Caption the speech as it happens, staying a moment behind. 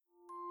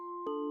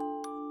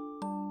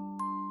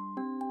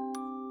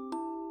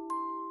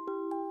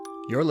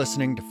You're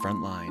listening to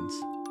Frontlines,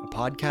 a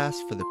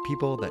podcast for the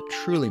people that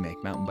truly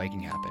make mountain biking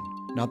happen.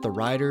 Not the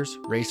riders,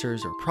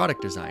 racers, or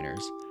product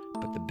designers,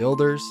 but the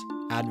builders,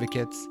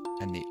 advocates,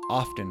 and the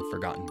often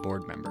forgotten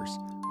board members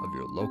of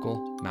your local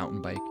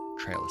mountain bike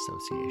trail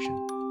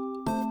association.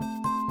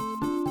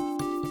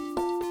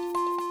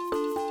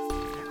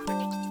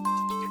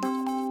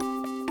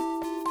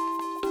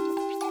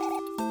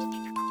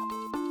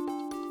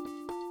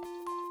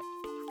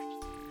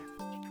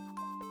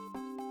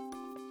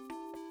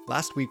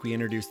 Last week, we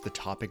introduced the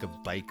topic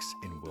of bikes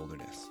in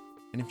wilderness.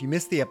 And if you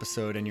missed the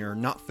episode and you're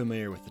not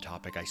familiar with the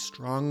topic, I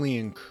strongly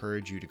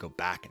encourage you to go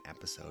back an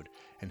episode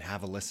and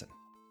have a listen.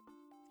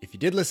 If you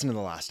did listen to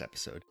the last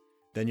episode,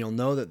 then you'll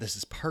know that this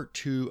is part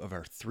 2 of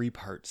our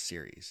 3-part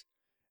series.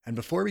 And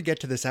before we get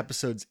to this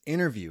episode's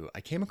interview, I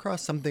came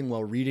across something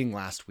while reading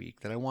last week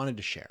that I wanted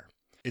to share.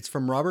 It's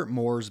from Robert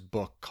Moore's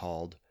book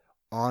called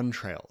On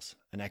Trails,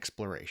 an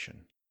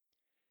Exploration.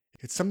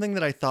 It's something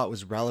that I thought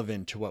was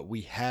relevant to what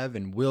we have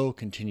and will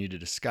continue to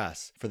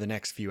discuss for the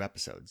next few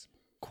episodes.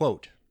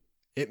 Quote,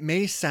 "It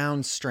may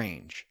sound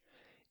strange,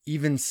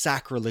 even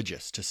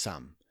sacrilegious to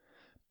some,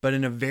 but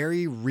in a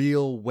very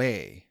real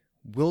way,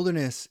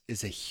 wilderness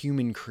is a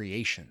human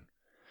creation.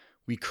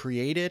 We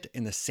create it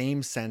in the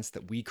same sense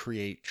that we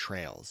create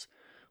trails.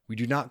 We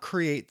do not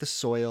create the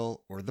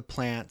soil or the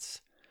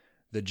plants,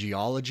 the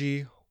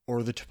geology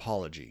or the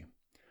topology,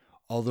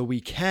 although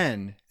we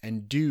can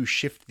and do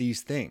shift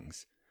these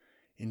things.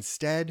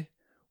 Instead,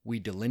 we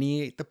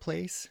delineate the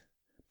place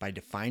by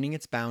defining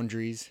its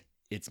boundaries,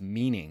 its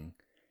meaning,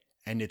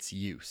 and its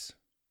use."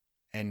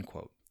 End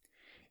quote.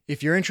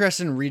 If you're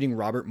interested in reading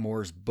Robert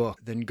Moore's book,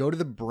 then go to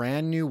the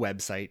brand new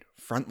website,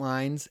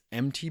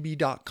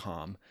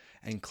 frontlinesmtb.com,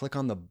 and click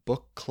on the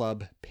book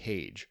club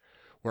page,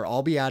 where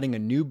I'll be adding a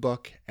new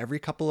book every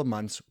couple of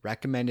months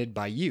recommended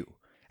by you.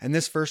 And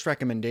this first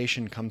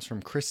recommendation comes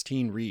from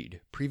Christine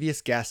Reed,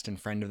 previous guest and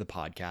friend of the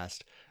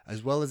podcast,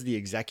 as well as the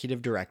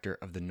executive director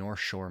of the North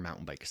Shore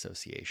Mountain Bike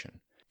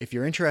Association. If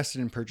you're interested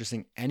in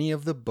purchasing any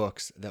of the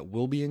books that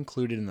will be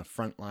included in the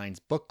Frontlines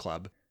book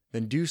club,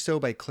 then do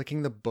so by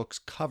clicking the book's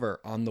cover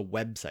on the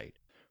website.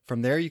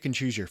 From there, you can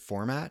choose your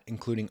format,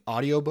 including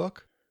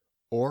audiobook,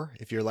 or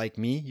if you're like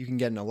me, you can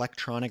get an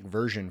electronic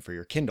version for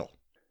your Kindle.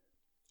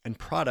 And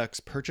products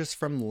purchased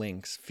from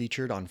links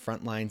featured on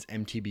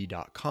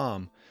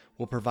frontlinesmtb.com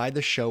will provide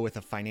the show with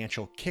a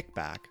financial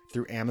kickback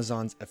through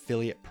Amazon's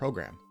affiliate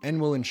program and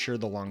will ensure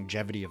the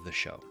longevity of the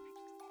show.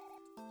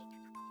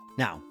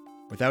 Now,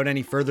 without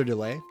any further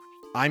delay,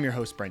 I'm your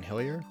host, Brent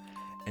Hillier,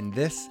 and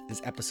this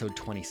is episode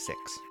 26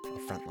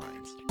 of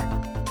Frontlines.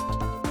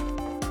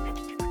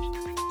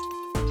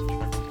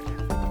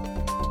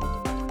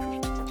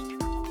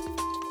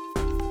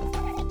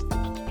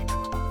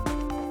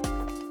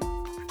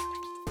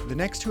 The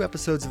next 2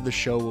 episodes of the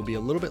show will be a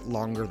little bit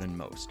longer than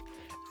most,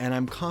 and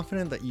I'm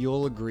confident that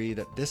you'll agree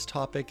that this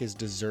topic is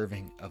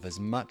deserving of as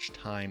much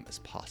time as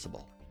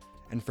possible.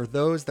 And for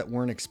those that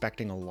weren't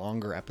expecting a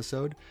longer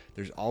episode,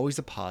 there's always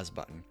a pause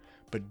button,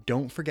 but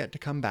don't forget to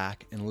come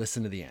back and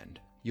listen to the end.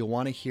 You'll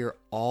want to hear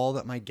all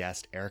that my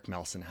guest Eric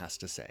Melson has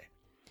to say.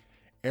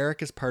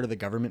 Eric is part of the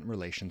Government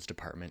Relations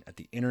Department at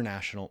the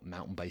International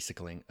Mountain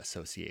Bicycling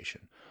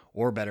Association,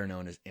 or better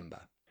known as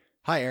IMBA.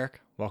 Hi,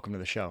 Eric. Welcome to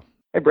the show.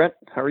 Hey, Brent.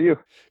 How are you?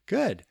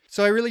 Good.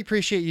 So I really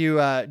appreciate you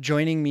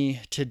joining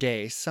me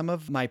today. Some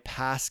of my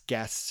past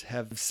guests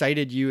have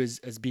cited you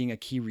as being a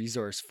key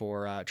resource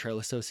for trail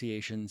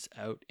associations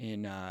out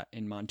in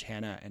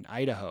Montana and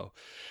Idaho.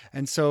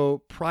 And so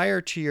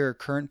prior to your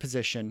current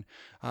position,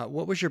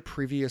 what was your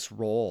previous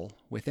role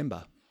with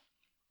IMBA?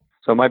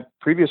 So my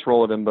previous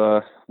role at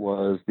IMBA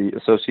was the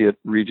Associate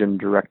Region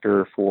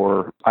Director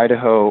for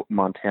Idaho,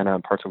 Montana,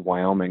 and parts of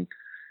Wyoming.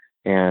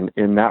 And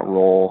in that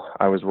role,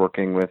 I was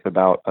working with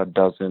about a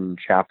dozen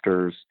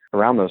chapters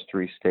around those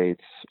 3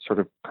 states, sort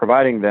of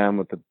providing them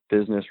with the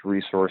business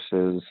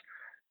resources,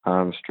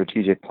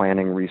 strategic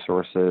planning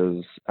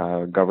resources,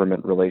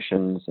 government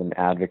relations and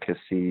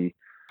advocacy,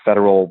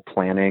 federal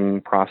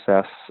planning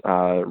process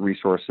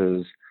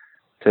resources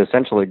to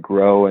essentially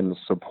grow and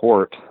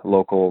support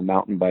local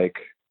mountain bike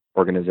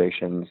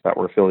organizations that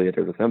were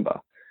affiliated with IMBA.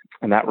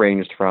 And that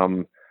ranged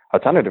from a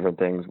ton of different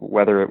things,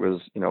 whether it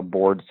was,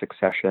 board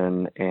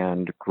succession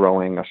and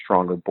growing a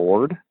stronger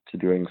board, to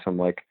doing some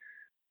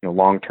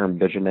long-term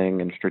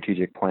visioning and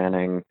strategic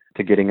planning,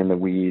 to getting in the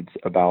weeds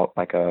about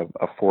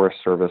a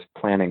Forest Service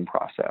planning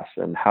process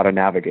and how to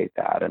navigate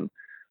that and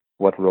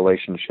what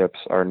relationships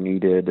are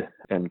needed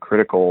and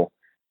critical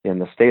in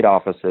the state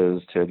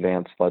offices to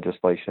advance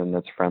legislation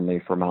that's friendly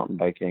for mountain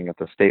biking at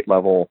the state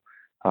level,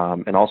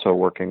 and also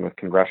working with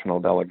congressional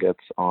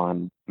delegates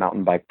on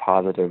mountain bike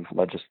positive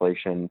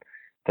legislation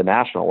the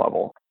national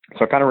level.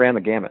 So I kind of ran the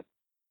gamut.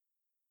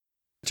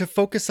 To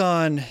focus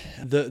on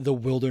the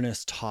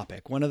wilderness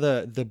topic, one of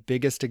the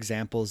biggest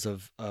examples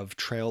of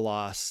trail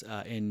loss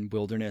in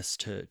wilderness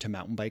to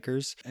mountain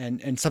bikers,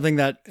 and something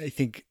that I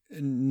think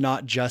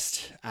not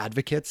just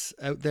advocates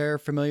out there are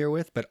familiar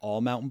with, but all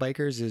mountain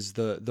bikers, is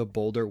the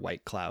Boulder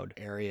White Cloud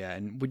area.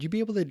 And would you be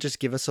able to just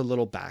give us a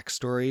little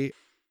backstory?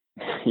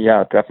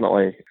 Yeah,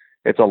 definitely.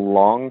 It's a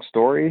long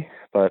story,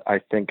 but I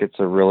think it's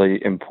a really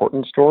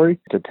important story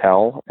to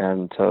tell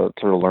and to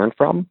learn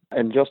from.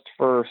 And just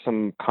for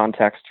some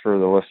context for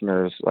the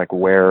listeners, like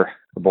where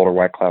the Boulder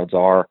White Clouds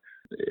are,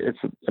 it's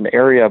an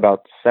area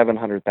about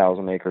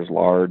 700,000 acres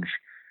large,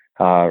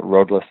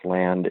 roadless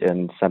land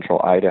in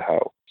central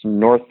Idaho. It's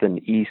north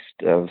and east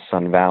of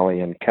Sun Valley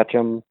and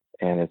Ketchum,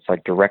 and it's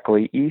like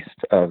directly east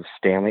of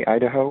Stanley,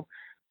 Idaho.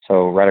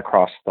 So right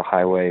across the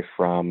highway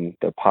from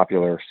the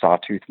popular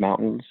Sawtooth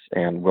Mountains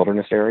and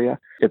wilderness area.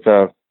 It's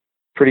a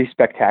pretty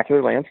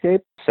spectacular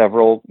landscape.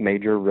 Several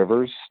major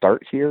rivers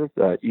start here,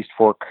 the East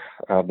Fork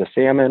of the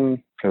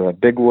Salmon, the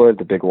Bigwood,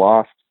 the Big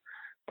Lost.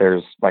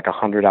 There's like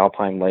 100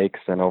 alpine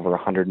lakes and over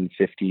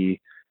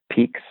 150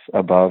 peaks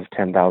above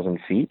 10,000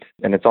 feet.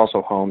 And it's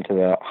also home to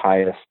the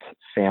highest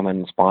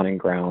salmon spawning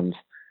grounds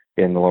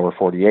in the lower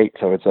 48.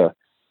 So it's a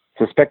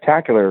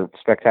spectacular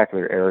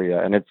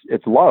area, and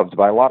it's loved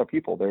by a lot of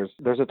people.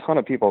 There's a ton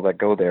of people that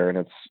go there,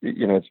 and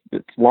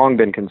it's long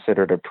been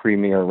considered a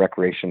premier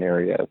recreation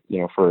area,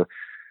 for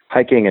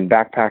hiking and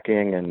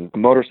backpacking and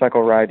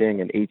motorcycle riding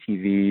and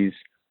ATVs,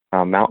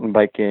 mountain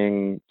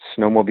biking,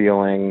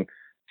 snowmobiling,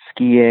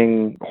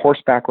 skiing,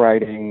 horseback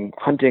riding,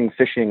 hunting,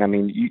 fishing. I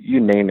mean, you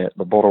name it.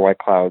 The Boulder White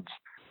Clouds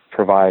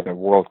provide a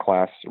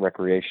world-class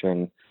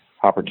recreation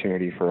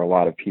opportunity for a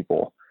lot of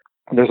people.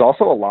 There's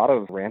also a lot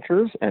of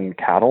ranchers and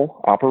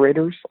cattle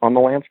operators on the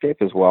landscape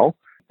as well.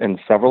 And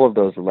several of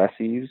those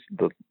lessees,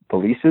 the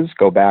leases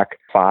go back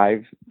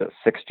 5,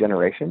 6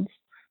 generations.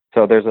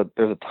 So there's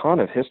a ton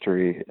of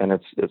history, and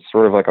it's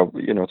sort of like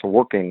it's a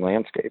working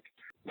landscape.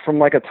 From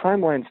like a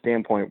timeline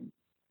standpoint,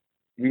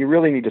 we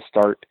really need to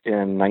start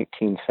in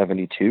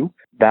 1972.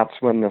 That's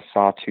when the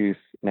Sawtooth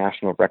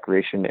National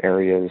Recreation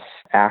Areas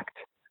Act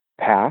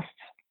passed,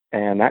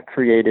 and that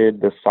created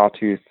the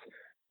Sawtooth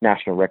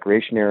National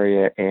Recreation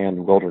Area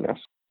and Wilderness.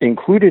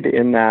 Included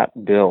in that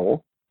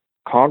bill,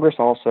 Congress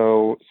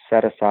also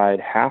set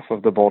aside half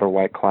of the Boulder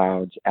White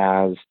Clouds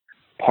as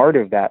part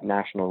of that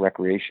National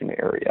Recreation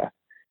Area.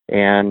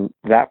 And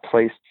that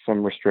placed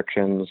some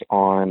restrictions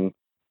on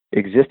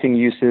existing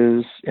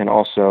uses and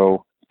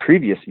also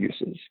previous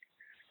uses.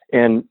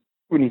 And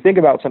when you think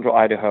about central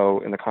Idaho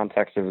in the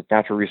context of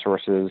natural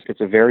resources, it's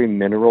a very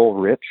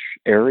mineral-rich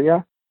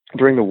area.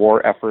 During the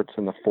war efforts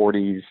in the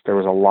 40s, there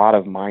was a lot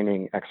of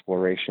mining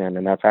exploration,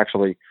 and that's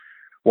actually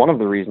one of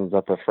the reasons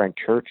that the Frank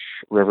Church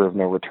River of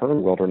No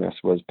Return Wilderness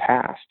was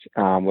passed,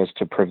 was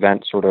to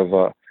prevent sort of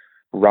a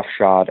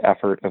roughshod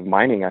effort of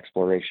mining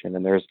exploration.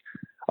 And there's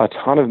a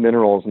ton of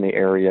minerals in the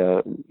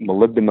area,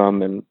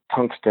 molybdenum and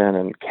tungsten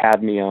and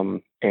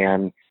cadmium.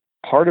 And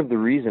part of the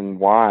reason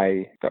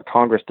why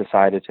Congress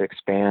decided to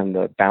expand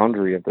the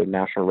boundary of the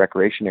National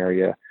Recreation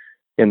Area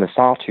in the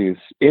Sawtooth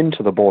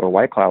into the Boulder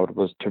White Cloud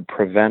was to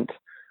prevent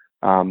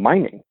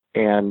mining.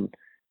 And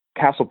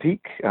Castle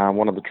Peak,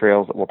 one of the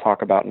trails that we'll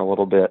talk about in a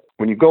little bit,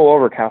 when you go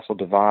over Castle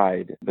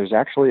Divide, there's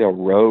actually a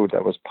road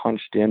that was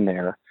punched in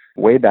there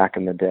way back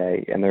in the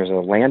day, and there's a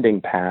landing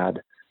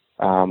pad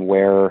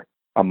where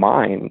a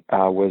mine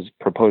was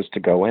proposed to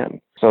go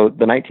in. So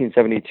the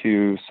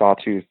 1972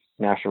 Sawtooth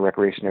National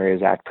Recreation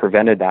Areas Act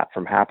prevented that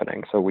from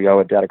happening. So we owe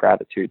a debt of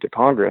gratitude to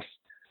Congress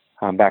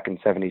back in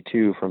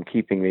 72 from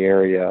keeping the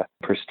area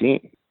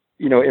pristine.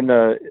 In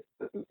the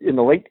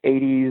late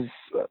 80s,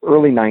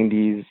 early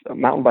 90s,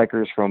 mountain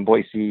bikers from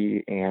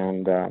Boise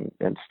and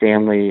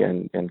Stanley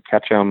and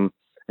Ketchum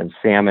and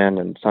Salmon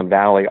and Sun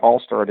Valley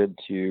all started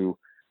to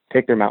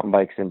take their mountain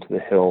bikes into the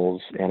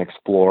hills and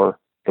explore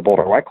the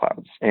Boulder White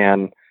Clouds.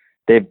 And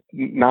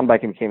mountain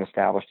biking became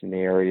established in the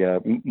area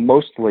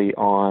mostly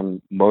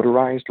on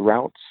motorized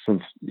routes.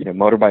 Since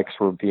motorbikes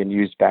were being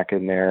used back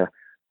in there,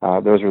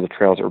 those were the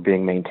trails that were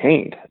being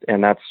maintained,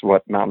 and that's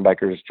what mountain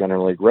bikers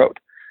generally rode.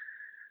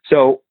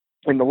 So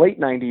in the late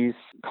 90s,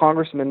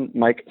 Congressman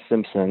Mike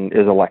Simpson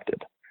is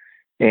elected.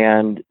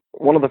 And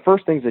one of the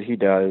first things that he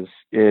does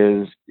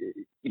is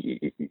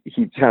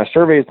he kind of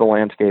surveys the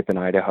landscape in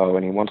Idaho,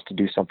 and he wants to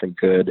do something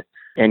good.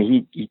 And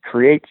he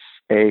creates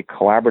a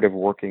collaborative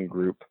working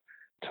group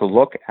to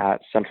look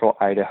at central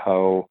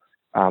Idaho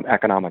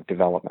economic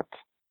development.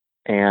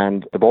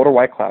 And the Boulder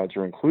White Clouds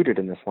are included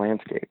in this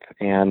landscape.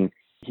 And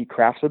he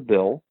crafts a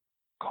bill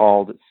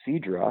called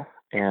CEDRA,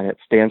 and it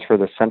stands for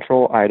the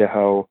Central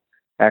Idaho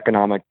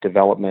Economic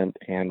Development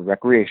and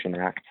Recreation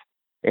Act.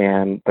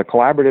 And the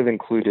collaborative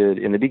included,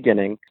 in the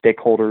beginning,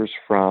 stakeholders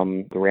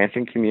from the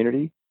ranching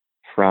community,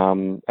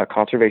 from a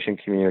conservation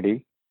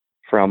community,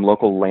 from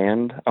local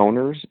land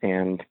owners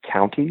and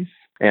counties,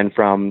 and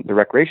from the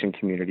recreation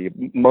community.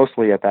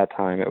 Mostly at that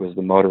time, it was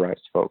the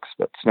motorized folks,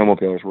 but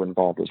snowmobilers were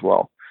involved as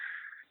well.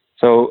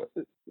 So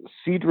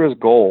CEDRA's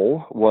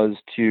goal was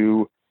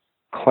to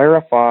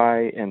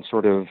clarify and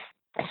sort of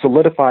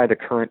solidify the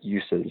current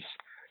uses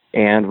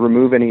and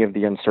remove any of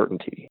the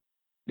uncertainty.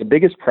 The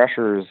biggest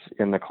pressures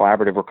in the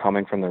collaborative were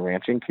coming from the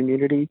ranching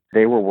community.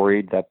 They were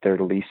worried that their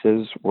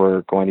leases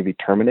were going to be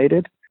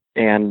terminated.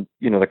 And,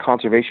 the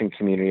conservation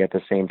community at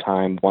the same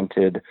time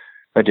wanted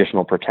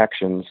additional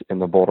protections in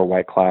the Boulder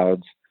White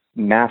Clouds,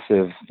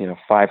 massive,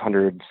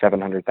 500,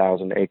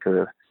 700,000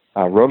 acre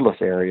roadless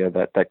area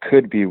that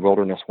could be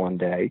wilderness one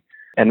day.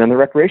 And then the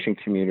recreation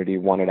community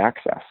wanted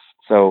access.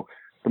 So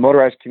the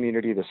motorized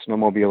community, the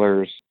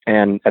snowmobilers,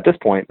 and at this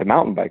point, the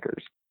mountain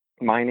bikers.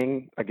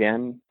 Mining,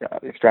 again,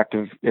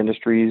 extractive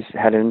industries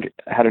had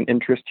an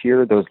interest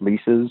here. Those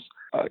leases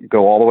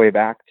go all the way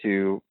back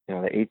to the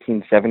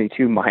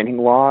 1872 mining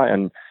law,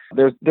 and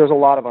there's a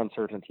lot of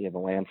uncertainty in the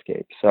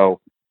landscape. So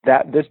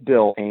that this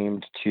bill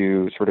aimed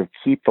to sort of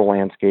keep the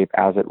landscape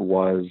as it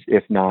was,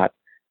 if not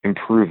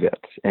improve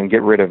it, and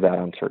get rid of that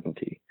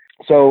uncertainty.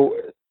 So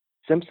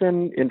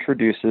Simpson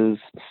introduces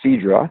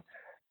CEDRA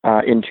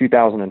in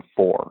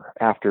 2004.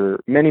 After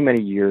many,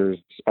 many years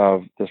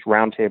of this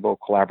roundtable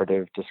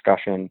collaborative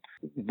discussion,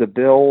 the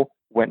bill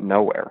went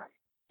nowhere.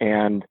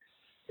 And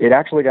it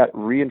actually got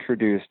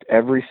reintroduced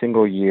every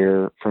single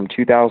year from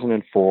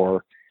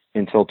 2004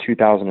 until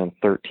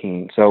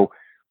 2013. So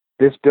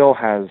this bill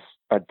has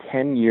a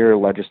 10-year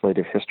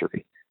legislative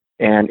history,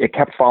 and it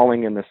kept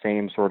falling in the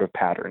same sort of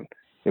pattern.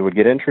 It would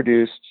get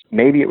introduced,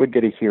 maybe it would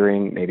get a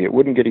hearing, maybe it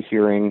wouldn't get a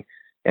hearing,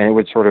 and it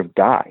would sort of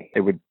die.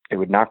 It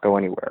would not go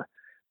anywhere.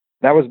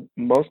 That was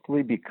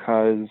mostly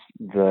because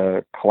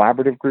the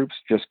collaborative groups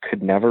just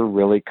could never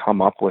really come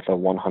up with a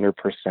 100%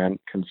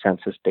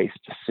 consensus-based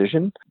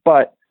decision.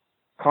 But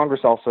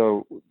Congress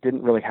also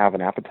didn't really have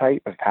an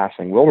appetite of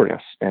passing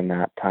wilderness in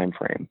that time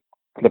frame.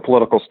 The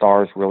political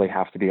stars really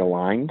have to be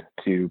aligned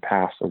to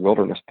pass a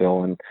wilderness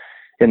bill. And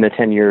in the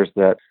 10 years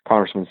that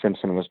Congressman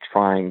Simpson was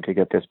trying to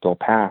get this bill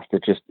passed,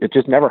 it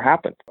just never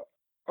happened.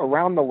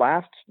 Around the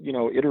last,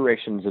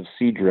 iterations of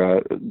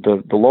CEDRA,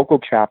 the local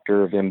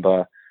chapter of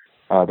IMBA,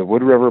 the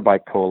Wood River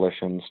Bike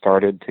Coalition,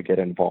 started to get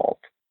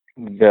involved.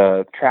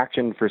 The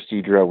traction for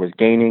CEDRA was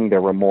gaining.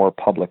 There were more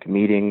public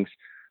meetings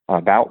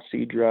about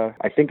CEDRA.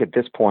 I think at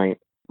this point,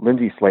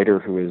 Lindsay Slater,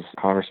 who is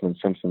Congressman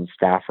Simpson's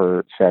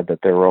staffer, said that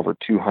there were over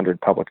 200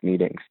 public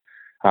meetings.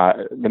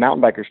 The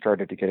mountain bikers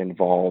started to get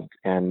involved,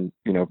 and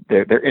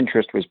their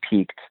interest was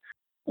piqued.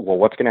 Well,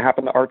 what's going to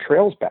happen to our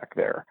trails back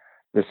there?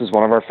 This is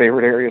one of our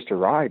favorite areas to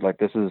ride. Like,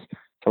 this is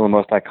some of the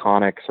most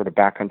iconic sort of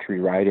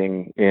backcountry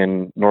riding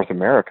in North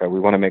America. We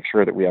want to make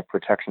sure that we have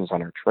protections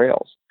on our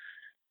trails.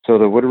 So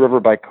the Wood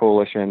River Bike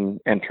Coalition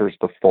enters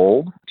the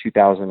fold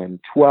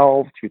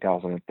 2012,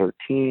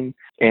 2013,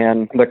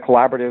 and the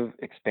collaborative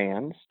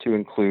expands to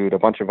include a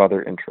bunch of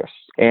other interests.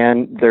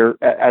 And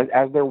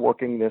as they're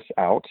working this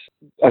out,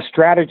 a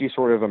strategy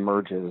sort of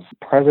emerges.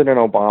 President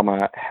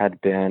Obama had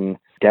been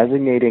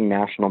designating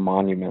national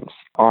monuments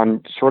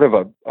on sort of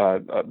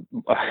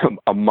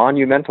a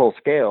monumental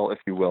scale, if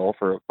you will,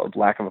 for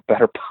lack of a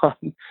better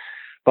pun.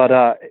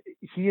 But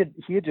he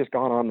had just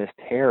gone on this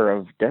tear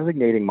of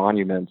designating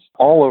monuments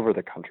all over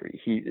the country.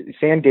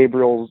 San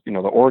Gabriel's, the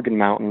Oregon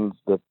Mountains,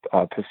 the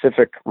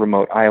Pacific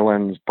remote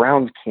islands,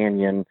 Browns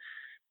Canyon,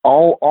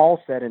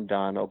 all said and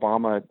done.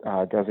 Obama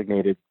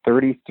designated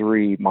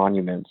 33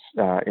 monuments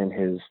in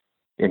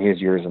his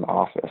years in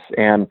office,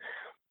 and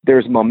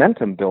there's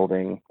momentum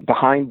building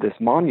behind this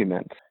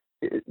monument.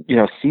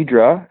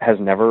 CEDRA has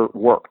never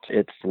worked.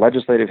 Its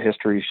legislative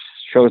history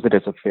shows that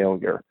it's a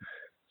failure.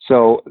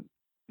 So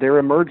there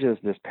emerges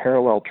this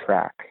parallel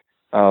track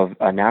of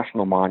a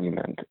national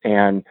monument,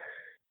 and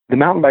the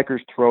mountain bikers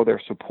throw their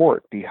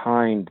support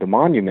behind the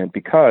monument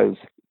because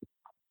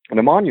in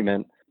a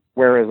monument,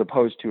 whereas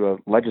opposed to a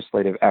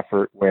legislative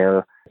effort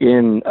where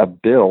in a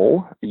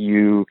bill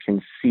you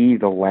can see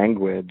the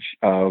language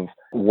of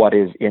what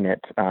is in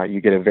it,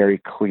 you get a very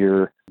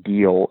clear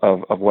deal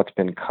of what's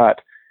been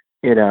cut.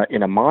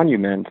 In a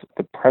monument,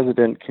 the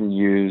president can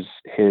use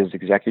his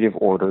executive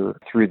order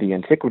through the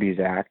Antiquities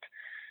Act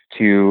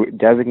to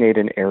designate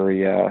an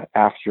area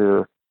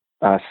after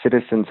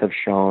citizens have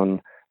shown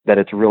that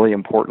it's really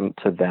important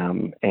to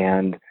them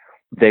and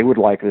they would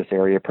like this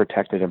area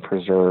protected and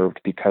preserved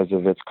because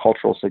of its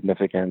cultural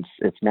significance,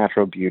 its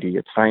natural beauty,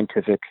 its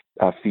scientific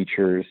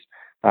features.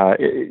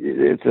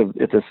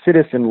 It's a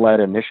citizen-led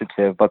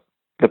initiative, but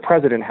the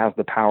president has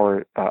the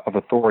power of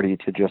authority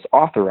to just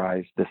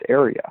authorize this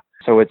area.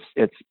 So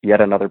it's yet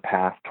another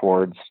path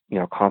towards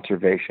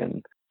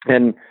conservation.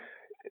 And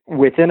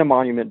within a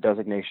monument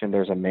designation,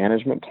 there's a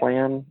management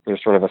plan.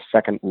 There's sort of a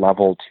second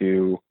level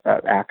to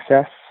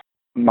access.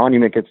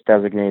 Monument gets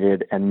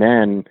designated, and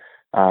then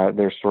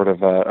there's sort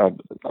of a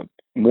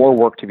more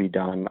work to be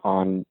done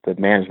on the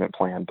management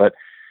plan. But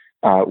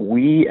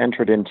we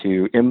entered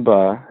into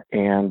IMBA,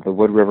 and the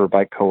Wood River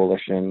Bike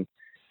Coalition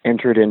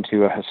entered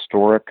into a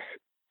historic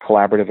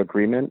collaborative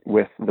agreement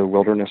with the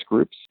wilderness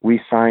groups.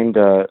 We signed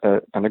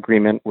an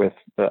agreement with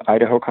the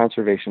Idaho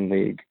Conservation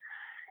League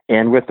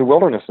and with the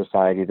Wilderness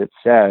Society that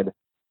said,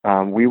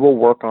 we will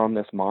work on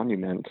this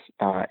monument,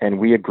 and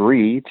we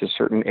agree to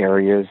certain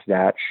areas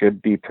that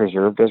should be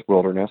preserved as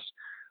wilderness,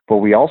 but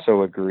we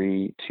also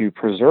agree to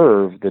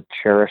preserve the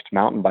cherished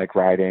mountain bike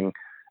riding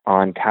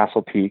on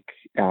Castle Peak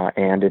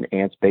and in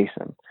Ants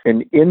Basin.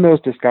 And in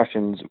those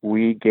discussions,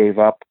 we gave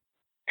up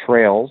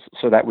trails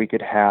so that we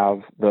could have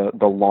the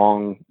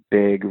long,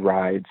 big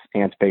rides,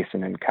 Ants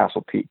Basin and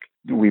Castle Peak.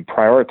 We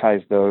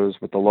prioritized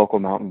those with the local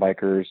mountain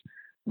bikers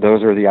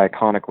Those are the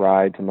iconic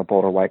rides in the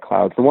Boulder White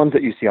Clouds, the ones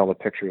that you see all the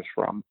pictures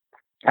from.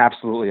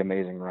 Absolutely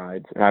amazing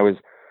rides. And I was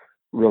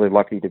really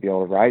lucky to be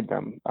able to ride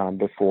them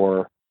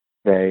before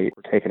they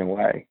were taken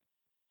away.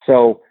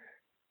 So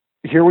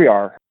here we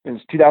are.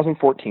 It's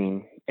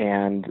 2014,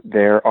 and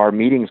there are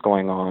meetings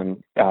going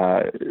on.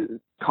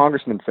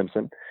 Congressman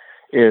Simpson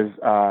is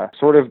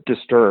sort of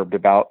disturbed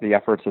about the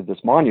efforts of this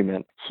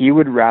monument. He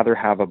would rather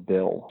have a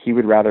bill. He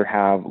would rather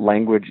have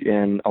language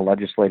in a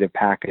legislative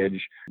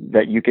package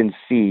that you can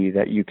see,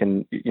 that you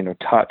can,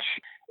 touch.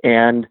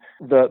 And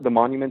the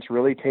monument's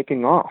really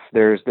taking off.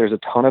 There's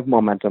a ton of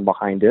momentum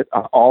behind it.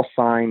 All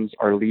signs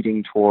are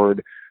leading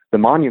toward the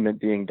monument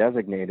being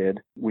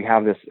designated. We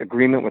have this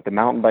agreement with the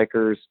mountain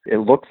bikers. It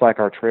looks like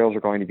our trails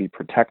are going to be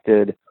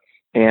protected.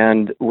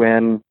 And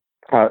when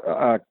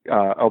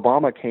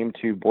Obama came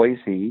to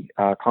Boise,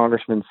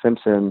 Congressman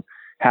Simpson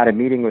had a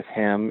meeting with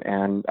him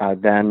and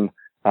then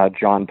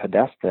John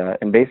Podesta,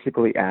 and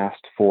basically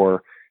asked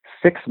for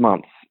 6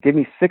 months. Give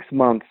me 6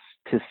 months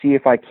to see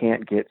if I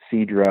can't get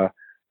CEDRA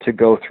to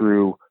go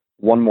through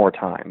one more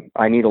time.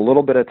 I need a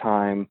little bit of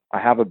time. I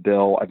have a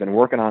bill. I've been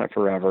working on it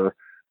forever.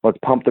 Let's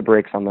pump the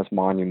brakes on this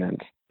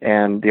monument.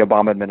 And the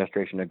Obama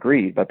administration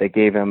agreed, but they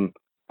gave him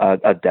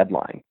a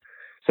deadline.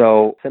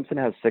 So Simpson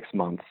has 6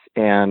 months,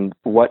 and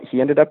what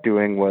he ended up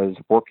doing was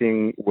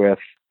working with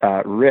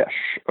Risch,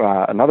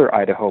 another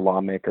Idaho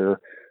lawmaker,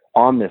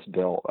 on this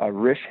bill.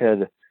 Risch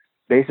had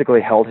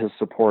basically held his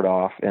support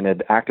off and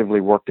had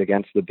actively worked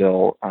against the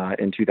bill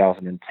in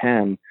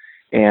 2010.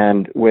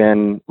 And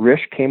when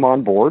Risch came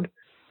on board,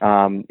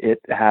 it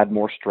had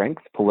more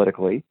strength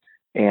politically,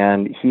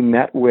 and he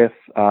met with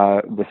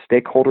the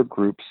stakeholder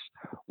groups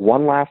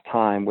one last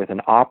time with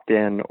an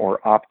opt-in or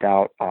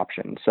opt-out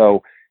option.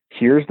 So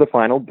here's the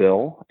final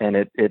bill, and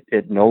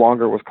it no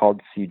longer was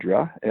called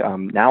CEDRA.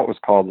 Now it was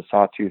called the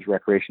Sawtooth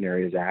Recreation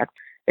Areas Act.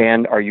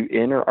 And are you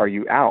in or are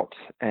you out?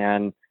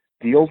 And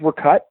deals were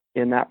cut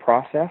in that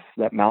process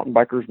that mountain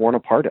bikers weren't a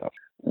part of.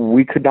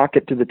 We could not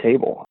get to the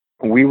table.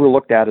 We were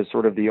looked at as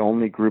sort of the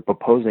only group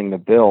opposing the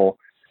bill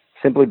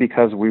simply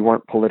because we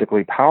weren't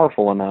politically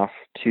powerful enough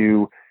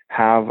to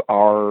have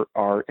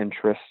our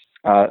interests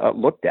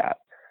looked at.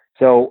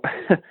 So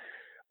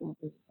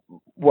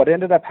what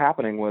ended up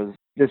happening was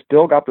this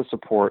bill got the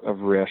support of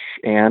Risch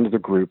and the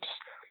groups,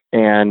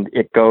 and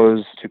it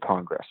goes to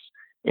Congress.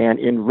 And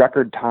in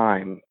record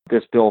time,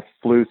 this bill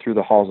flew through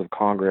the halls of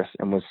Congress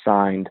and was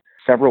signed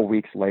several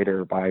weeks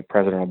later by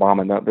President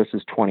Obama. Now, this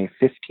is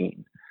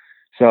 2015.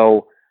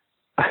 So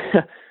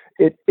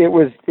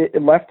it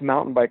left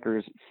mountain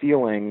bikers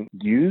feeling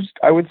used,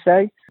 I would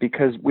say,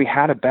 because we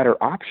had a better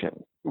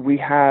option. We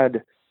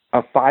had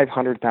a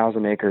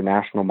 500,000 acre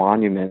national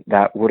monument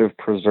that would have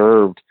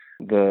preserved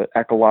the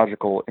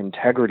ecological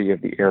integrity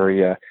of the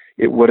area.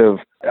 It would have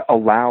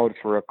allowed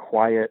for a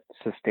quiet,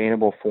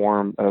 sustainable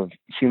form of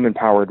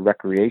human-powered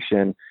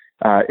recreation.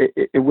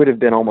 It would have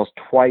been almost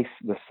twice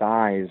the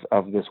size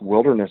of this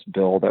wilderness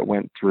bill that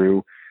went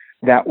through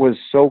that was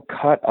so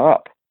cut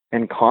up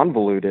and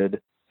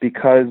convoluted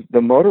because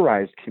the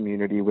motorized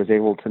community was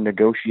able to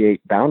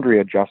negotiate boundary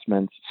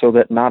adjustments so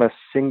that not a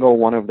single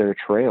one of their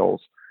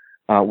trails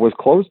was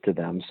closed to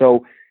them.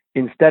 So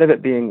instead of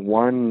it being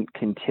one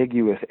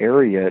contiguous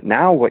area,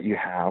 now what you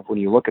have when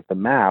you look at the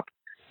map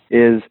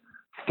is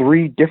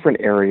 3 different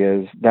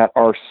areas that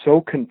are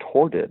so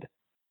contorted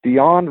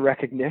beyond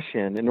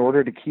recognition in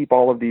order to keep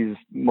all of these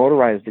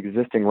motorized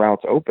existing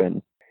routes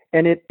open.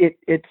 And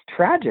it's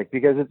tragic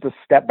because it's a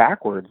step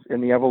backwards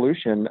in the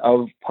evolution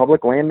of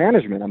public land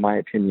management, in my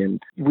opinion.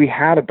 We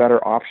had a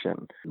better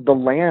option. The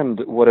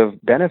land would have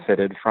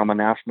benefited from a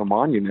national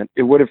monument.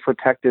 It would have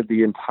protected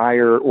the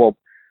entire,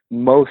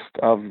 most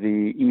of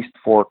the East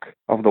Fork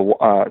of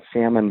the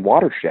Salmon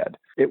watershed.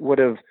 It would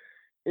have.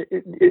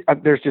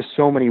 There's just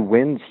so many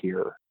wins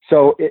here.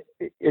 So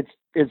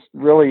it's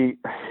really,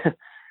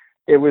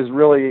 it was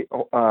really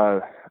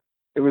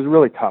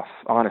tough,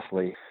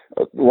 honestly.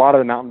 A lot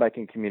of the mountain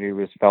biking community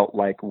was felt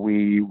like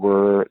we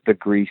were the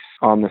grease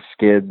on the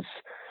skids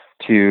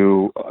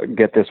to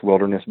get this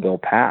wilderness bill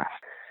passed.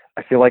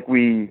 I feel like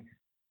we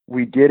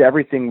did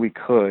everything we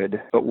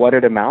could, but what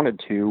it amounted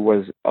to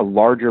was a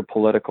larger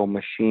political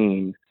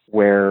machine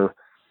where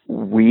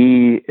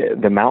we,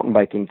 the mountain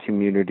biking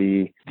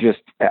community,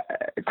 just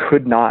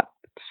could not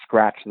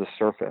scratch the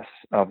surface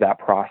of that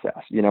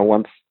process. You know,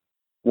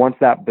 once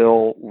that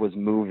bill was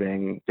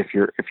moving, if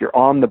you're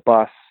on the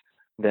bus,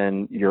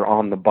 then you're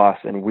on the bus,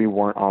 and we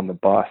weren't on the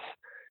bus.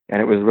 And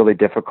it was really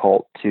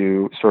difficult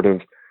to sort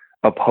of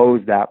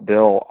oppose that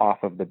bill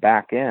off of the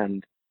back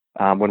end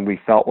when we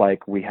felt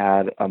like we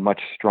had a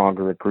much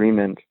stronger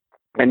agreement.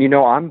 And,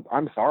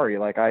 I'm sorry,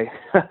 like I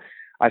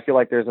feel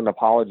like there's an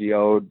apology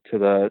owed to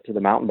the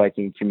mountain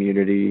biking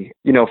community,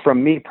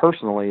 from me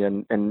personally,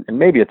 and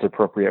maybe it's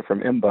appropriate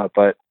from IMBA,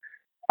 but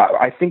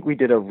I think we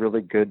did a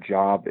really good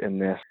job in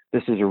this.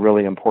 This is a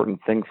really important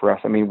thing for us.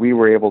 I mean, we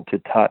were able to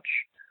touch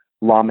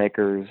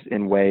lawmakers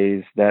in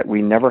ways that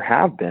we never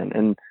have been.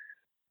 And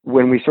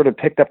when we sort of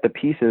picked up the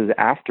pieces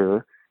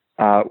after,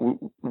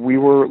 we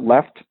were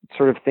left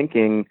sort of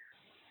thinking,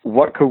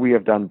 what could we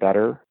have done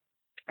better?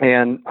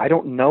 And I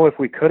don't know if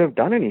we could have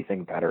done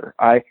anything better.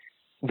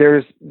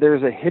 There's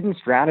a hidden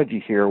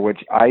strategy here,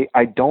 which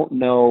I don't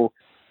know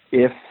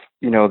if,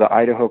 the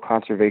Idaho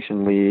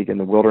Conservation League and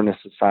the Wilderness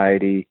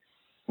Society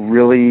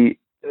really,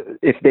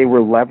 if they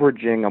were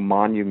leveraging a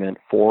monument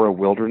for a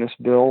wilderness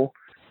bill.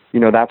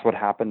 That's what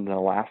happened in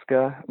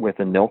Alaska with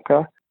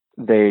Anilka.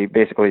 They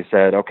basically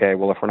said, okay,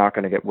 well, if we're not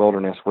going to get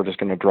wilderness, we're just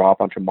going to draw a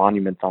bunch of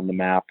monuments on the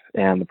map,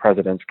 and the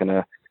president's going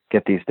to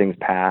get these things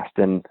passed.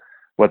 And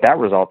what that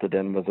resulted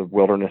in was a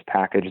wilderness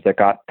package that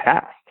got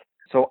passed.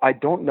 So I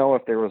don't know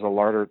if there was a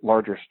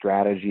larger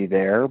strategy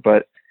there,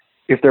 but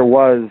if there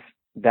was,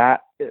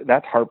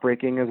 that's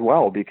heartbreaking as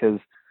well, because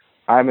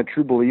I'm a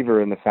true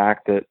believer in the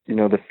fact that,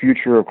 the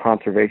future of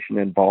conservation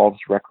involves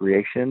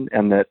recreation,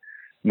 and that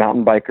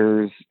mountain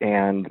bikers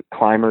and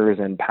climbers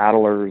and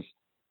paddlers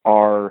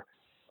are,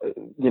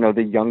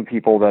 the young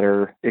people that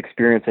are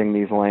experiencing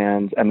these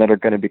lands and that are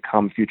going to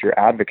become future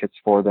advocates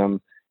for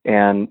them.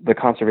 And the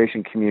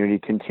conservation community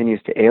continues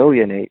to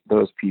alienate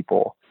those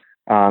people,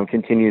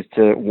 continues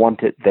to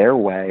want it their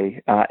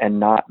way, and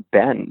not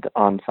bend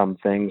on some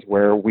things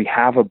where we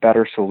have a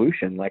better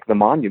solution, like the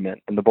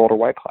monument and the Boulder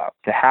White Cloud.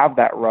 To have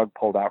that rug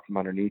pulled out from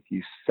underneath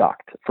you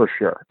sucked, for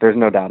sure. There's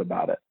no doubt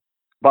about it.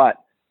 But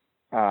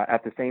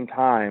at the same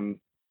time,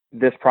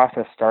 this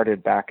process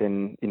started back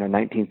in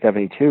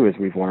 1972, as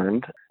we've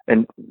learned,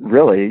 and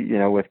really,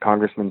 with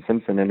Congressman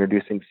Simpson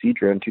introducing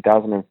CEDRA in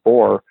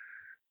 2004,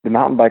 the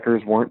mountain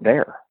bikers weren't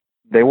there.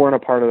 They weren't a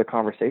part of the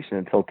conversation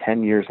until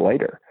 10 years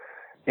later.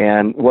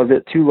 And was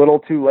it too little,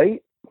 too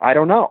late? I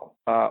don't know.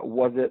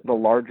 Was it the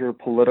larger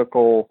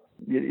political,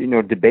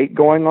 debate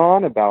going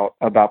on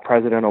about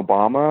President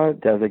Obama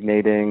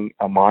designating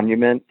a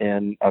monument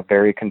in a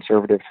very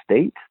conservative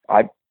state?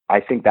 I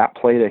think that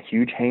played a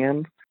huge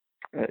hand,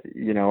 and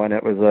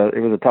it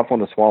was a tough one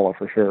to swallow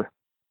for sure.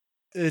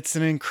 It's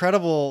an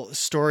incredible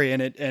story,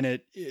 and it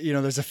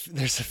there's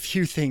a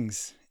few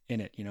things in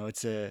it.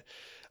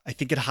 I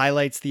think it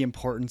highlights the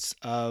importance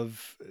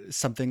of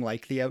something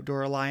like the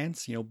Outdoor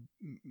Alliance,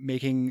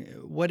 making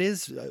what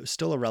is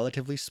still a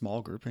relatively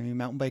small group. I mean,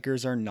 mountain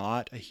bikers are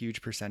not a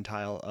huge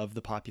percentile of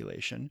the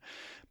population,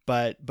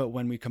 but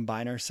when we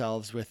combine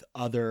ourselves with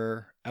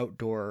other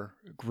outdoor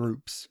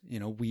groups,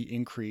 we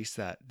increase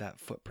that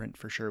footprint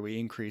for sure. We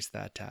increase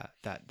that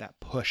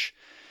push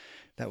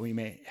that we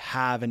may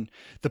have. And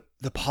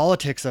the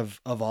politics of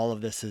all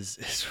of this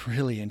is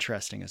really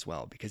interesting as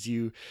well, because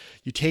you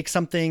take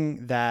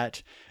something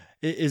that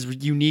is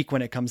unique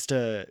when it comes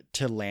to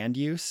land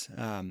use,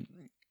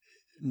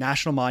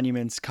 national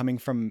monuments coming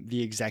from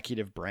the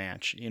executive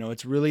branch.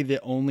 It's really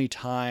the only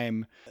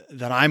time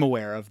that I'm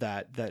aware of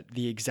that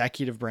the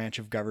executive branch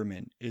of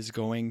government is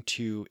going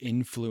to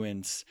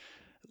influence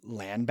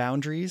land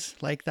boundaries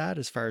like that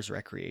as far as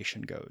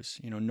recreation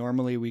goes.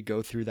 Normally we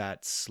go through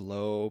that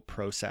slow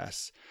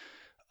process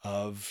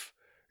of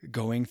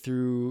going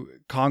through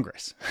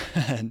Congress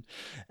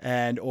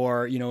and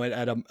or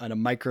at a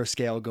micro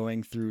scale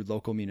going through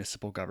local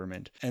municipal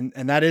government, and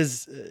that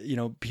is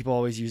people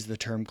always use the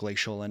term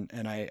glacial, and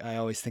I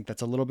always think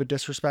that's a little bit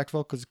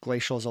disrespectful, because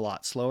glacial is a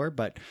lot slower,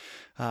 but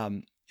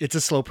it's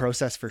a slow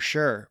process for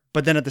sure.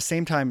 But then at the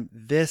same time,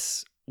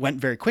 this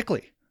went very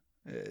quickly.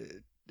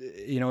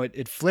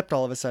 It flipped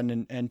all of a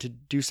sudden, and to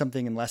do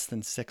something in less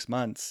than 6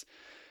 months,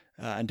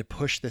 and to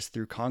push this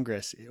through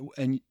Congress.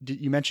 And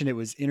you mentioned it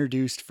was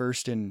introduced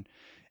first in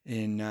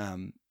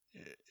when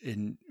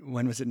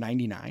was it,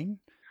 99?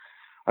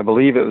 I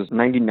believe it was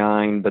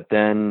 99, but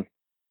then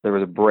there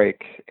was a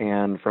break,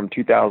 and from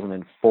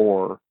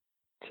 2004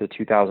 to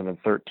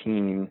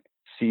 2013,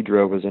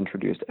 CEDRA was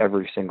introduced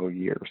every single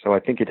year. So I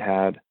think it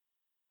had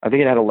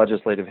a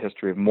legislative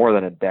history of more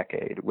than a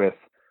decade, with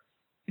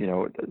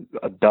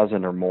a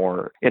dozen or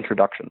more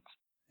introductions.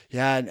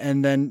 Yeah.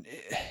 And then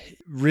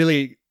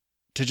really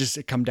to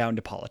just come down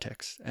to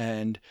politics.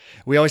 And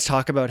we always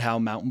talk about how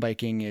mountain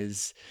biking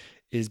is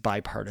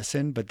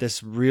bipartisan, but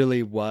this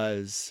really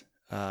was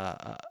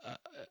a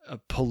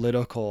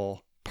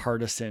political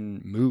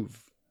partisan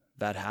move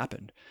that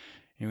happened.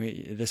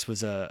 This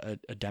was a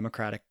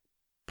Democratic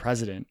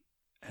president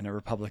and a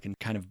Republican,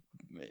 kind of,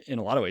 in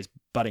a lot of ways,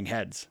 butting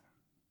heads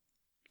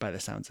by the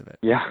sounds of it.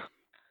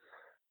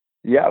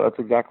 Yeah, that's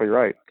exactly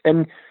right.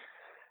 And,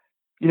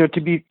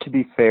 to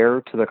be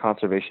fair to the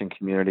conservation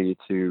community,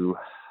 to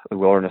the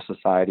Wilderness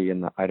Society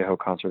and the Idaho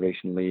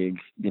Conservation League,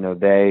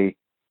 they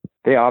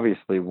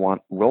obviously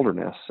want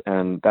wilderness,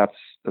 and that's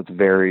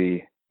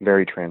very,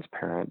 very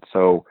transparent.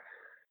 So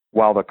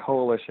while the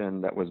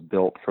coalition that was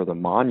built for the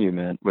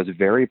monument was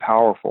very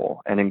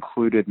powerful and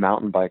included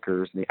mountain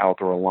bikers and the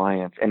Outdoor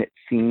Alliance, and it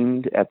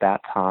seemed at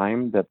that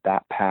time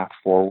that path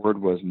forward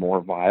was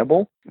more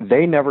viable,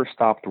 they never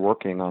stopped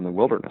working on the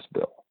wilderness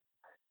bill.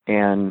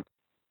 And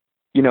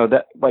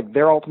that, like,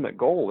 their ultimate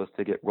goal is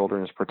to get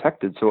wilderness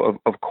protected. So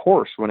of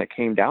course, when it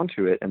came down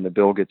to it and the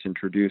bill gets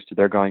introduced,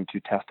 they're going to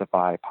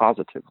testify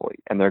positively,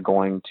 and they're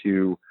going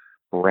to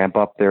ramp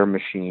up their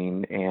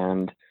machine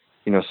and,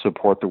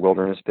 support the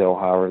wilderness bill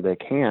however they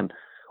can.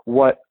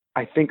 What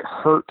I think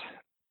hurt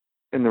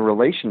in the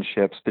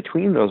relationships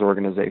between those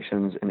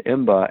organizations and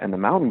IMBA and the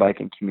mountain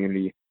biking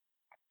community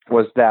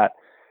was that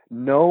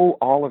no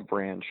olive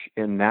branch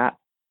in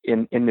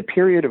the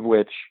period of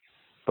which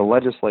the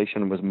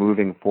legislation was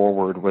moving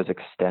forward was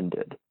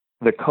extended.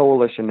 The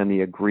coalition and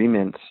the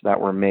agreements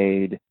that were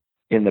made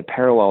in the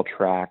parallel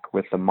track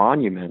with the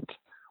monument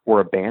were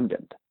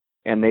abandoned.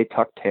 And they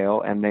tucked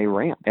tail and they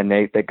ran. And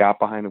they got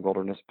behind the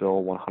wilderness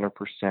bill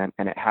 100%.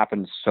 And it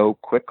happened so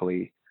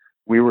quickly,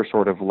 we were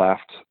sort of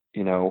left,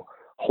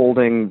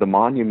 holding the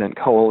monument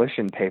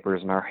coalition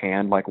papers in our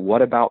hand, like,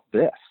 what about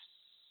this?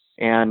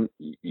 And,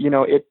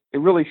 it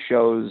really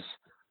shows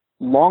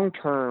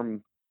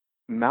long-term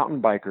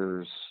mountain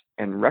bikers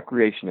and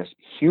recreationists,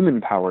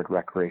 human-powered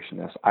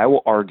recreationists, I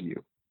will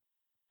argue,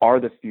 are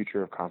the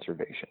future of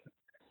conservation.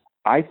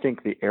 I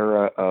think the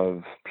era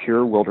of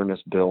pure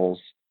wilderness bills,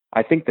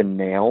 I think the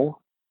nail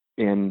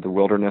in the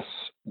wilderness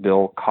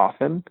bill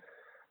coffin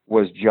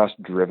was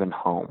just driven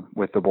home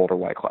with the Boulder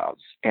White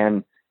Clouds.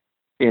 And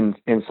in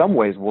some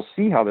ways, we'll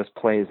see how this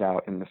plays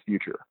out in the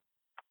future.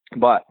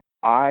 But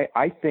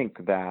I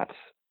think that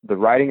the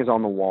writing is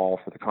on the wall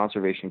for the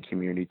conservation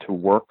community to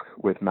work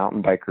with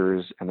mountain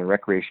bikers and the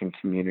recreation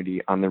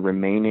community on the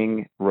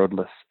remaining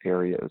roadless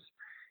areas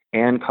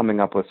and coming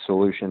up with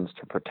solutions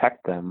to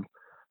protect them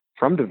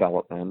from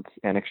development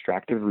and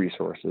extractive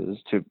resources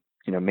to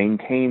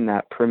maintain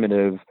that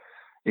primitive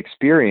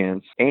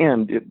experience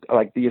and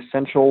the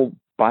essential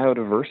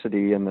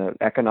biodiversity and the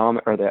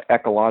economic or the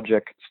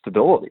ecologic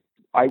stability.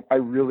 I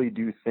really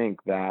do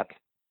think that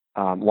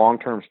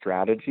long-term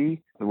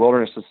strategy, the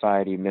Wilderness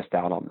Society missed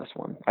out on this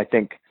one. I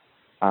think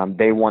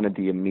they wanted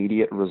the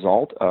immediate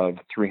result of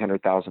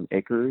 300,000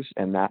 acres,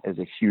 and that is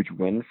a huge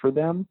win for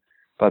them.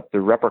 But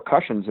the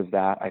repercussions of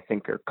that, I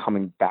think, are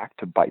coming back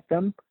to bite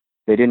them.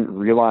 They didn't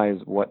realize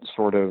what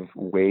sort of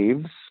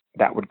waves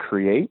that would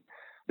create.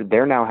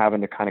 They're now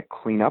having to kind of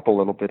clean up a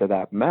little bit of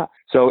that mess.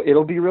 So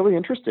it'll be really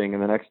interesting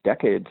in the next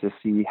decade to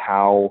see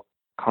how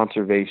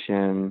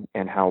conservation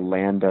and how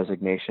land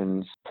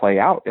designations play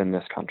out in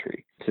this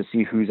country, to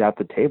see who's at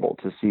the table,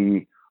 to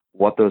see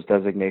what those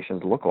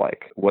designations look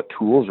like, what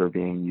tools are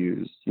being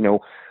used.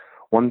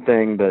 One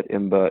thing that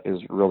IMBA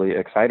is really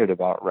excited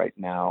about right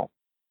now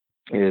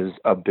is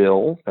a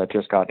bill that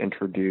just got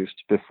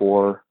introduced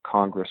before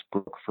Congress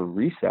broke for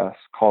recess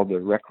called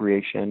the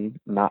Recreation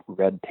Not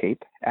Red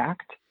Tape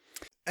Act.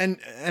 And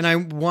I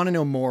want to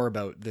know more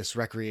about this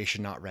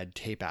Recreation Not Red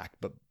Tape Act,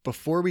 but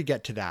before we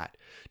get to that,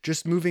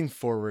 just moving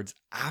forwards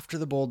after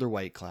the Boulder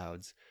White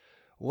Clouds,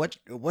 what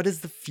does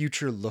the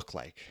future look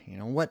like?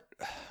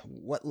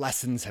 What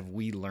lessons have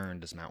we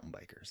learned as mountain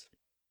bikers?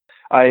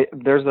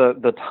 There's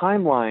the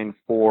timeline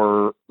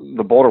for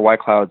the Boulder White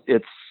Clouds.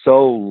 It's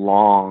so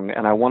long,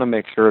 and I want to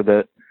make sure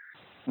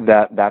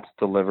that's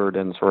delivered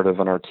in sort of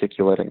an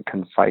articulate and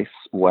concise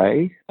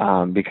way,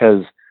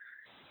 because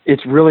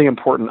it's really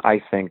important,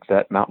 I think,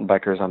 that mountain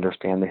bikers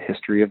understand the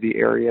history of the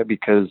area,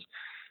 because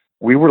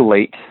we were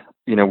late.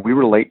 We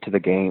were late to the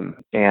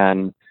game,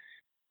 and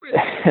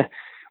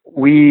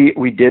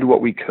we did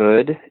what we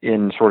could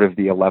in sort of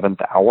the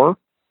 11th hour.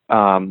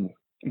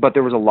 But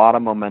there was a lot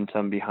of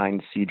momentum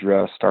behind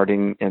CEDRA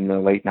starting in the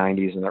late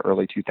 90s and the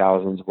early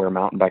 2000s where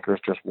mountain bikers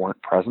just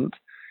weren't present.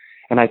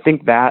 And I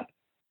think that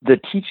the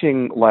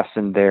teaching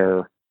lesson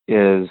there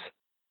is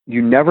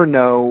you never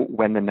know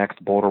when the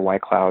next Boulder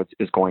White Clouds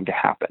is going to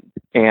happen.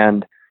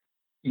 And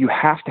you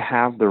have to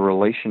have the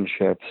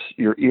relationships,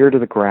 your ear to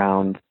the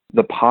ground,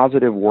 the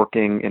positive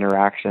working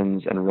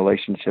interactions and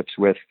relationships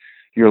with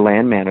your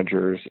land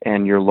managers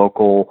and your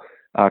local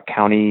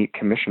county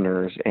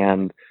commissioners.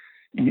 And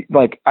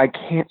I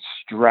can't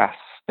stress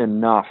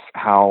enough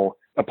how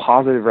a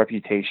positive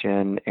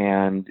reputation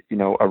and,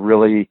 a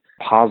really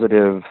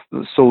positive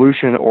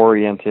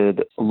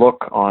solution-oriented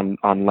look on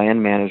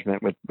land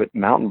management with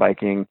mountain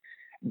biking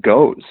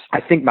goes.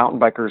 I think mountain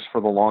bikers for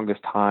the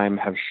longest time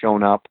have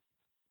shown up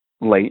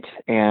late.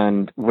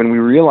 And when we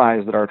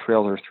realize that our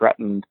trails are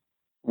threatened,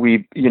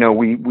 we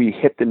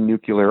hit the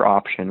nuclear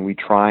option. We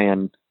try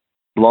and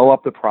blow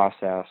up the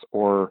process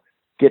or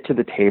get to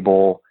the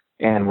table,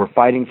 and we're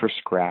fighting for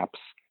scraps.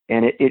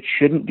 And it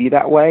shouldn't be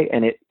that way,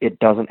 and it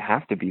doesn't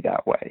have to be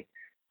that way.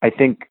 I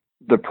think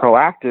the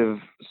proactive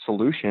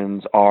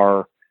solutions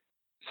are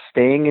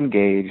staying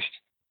engaged,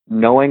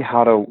 knowing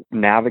how to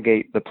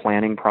navigate the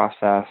planning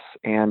process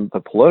and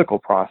the political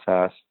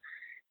process,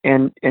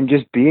 and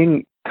just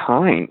being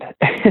kind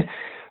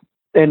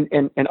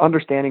and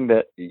understanding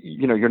that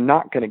you're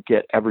not going to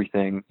get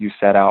everything you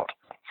set out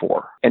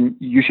for, and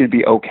you should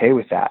be okay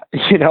with that.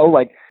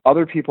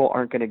 Other people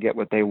aren't going to get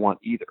what they want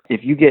either.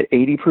 If you get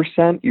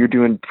 80%, you're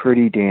doing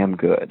pretty damn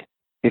good.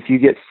 If you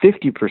get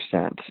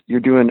 50%, you're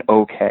doing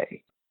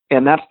okay.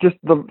 And that's just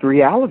the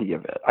reality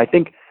of it. I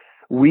think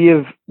we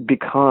have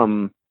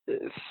become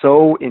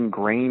so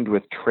ingrained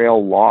with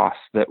trail loss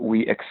that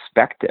we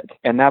expect it.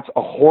 And that's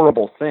a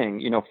horrible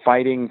thing,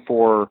 fighting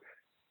for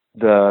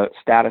the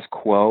status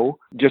quo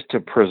just to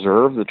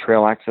preserve the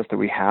trail access that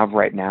we have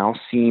right now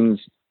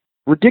seems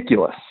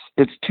ridiculous.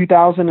 It's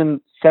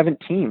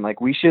 2017.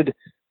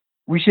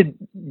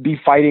 be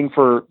fighting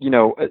for,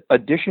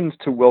 additions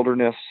to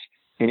wilderness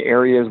in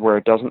areas where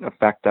it doesn't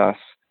affect us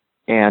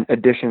and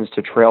additions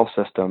to trail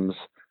systems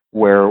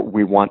where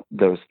we want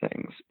those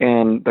things.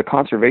 And the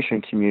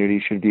conservation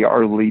community should be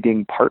our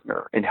leading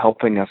partner in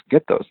helping us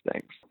get those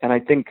things. And I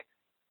think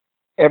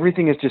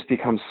everything has just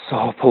become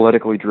so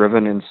politically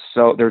driven, and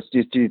so there's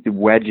just these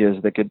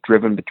wedges that get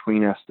driven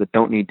between us that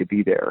don't need to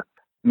be there.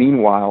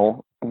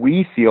 Meanwhile,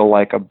 we feel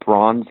like a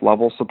bronze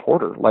level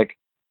supporter. Like,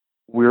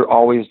 we're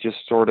always just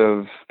sort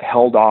of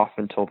held off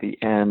until the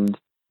end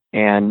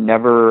and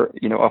never,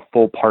 a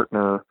full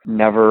partner,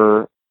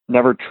 never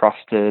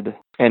trusted.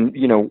 And,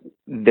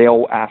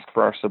 they'll ask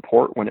for our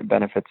support when it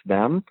benefits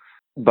them,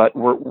 but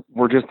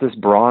we're just this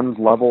bronze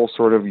level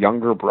sort of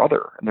younger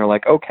brother. And they're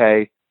like,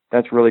 okay,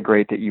 that's really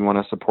great that you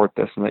want to support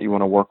this and that you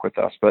want to work with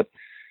us, but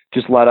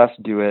just let us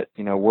do it.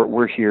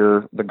 We're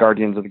here, the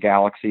guardians of the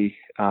galaxy.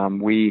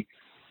 We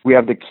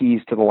have the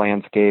keys to the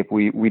landscape.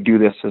 We do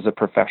this as a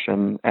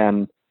profession.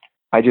 And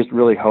I just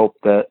really hope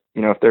that,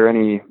 if there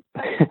are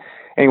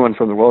anyone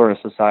from the Wilderness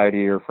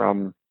Society or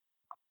from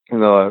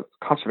the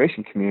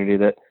conservation community,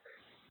 that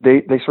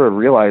they sort of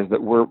realize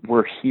that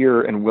we're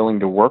here and willing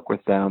to work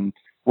with them.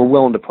 We're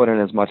willing to put in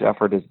as much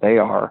effort as they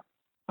are.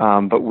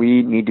 But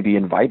we need to be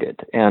invited,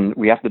 and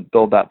we have to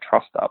build that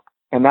trust up.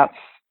 And that's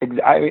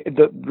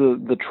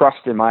the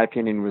trust, in my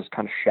opinion, was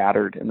kind of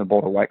shattered in the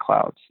Boulder White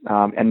Clouds.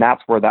 And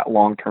that's where that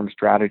long-term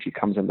strategy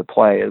comes into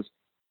play. Is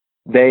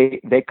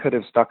they could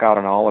have stuck out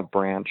an olive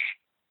branch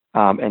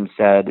and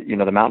said,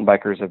 the mountain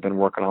bikers have been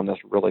working on this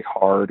really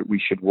hard. We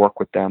should work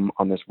with them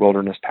on this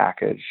wilderness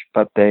package.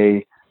 But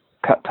they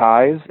cut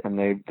ties, and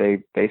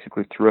they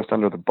basically threw us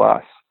under the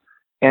bus.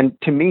 And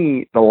to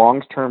me, the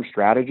long-term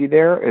strategy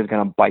there is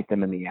going to bite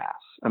them in the ass.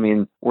 I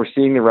mean, we're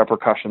seeing the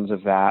repercussions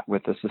of that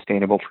with the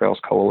Sustainable Trails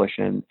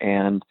Coalition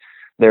and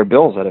their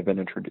bills that have been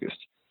introduced.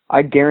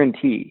 I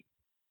guarantee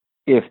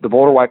if the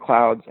Boulder White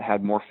Clouds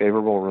had more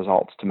favorable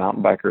results to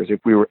mountain bikers,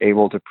 if we were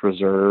able to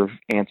preserve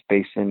Ants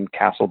Basin,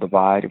 Castle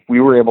Divide, if we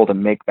were able to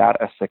make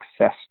that a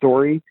success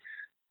story,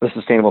 the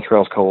Sustainable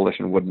Trails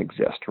Coalition wouldn't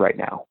exist right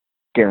now,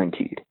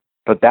 guaranteed.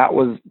 But that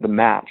was the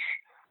match.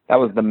 That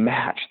was the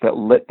match that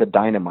lit the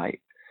dynamite.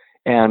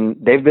 And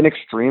they've been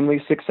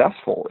extremely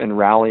successful in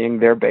rallying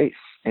their base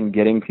and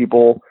getting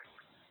people,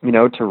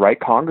 to write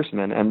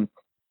congressmen. And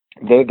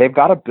they've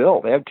got a bill.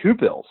 They have two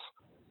bills.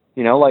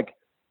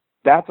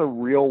 That's a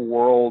real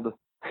world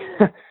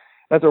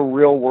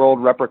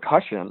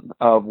repercussion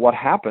of what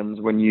happens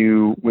when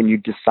you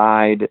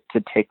decide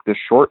to take the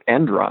short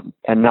end run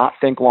and not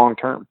think long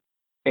term.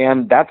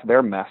 And that's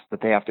their mess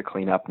that they have to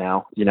clean up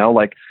now.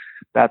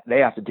 That they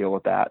have to deal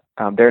with that.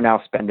 They're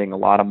now spending a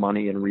lot of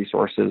money and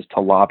resources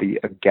to lobby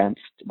against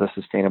the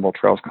Sustainable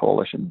Trails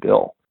Coalition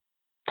bill.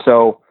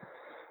 So,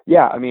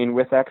 yeah, I mean,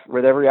 with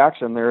every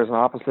action, there is an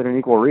opposite and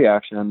equal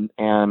reaction.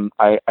 And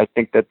I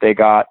think that they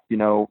got,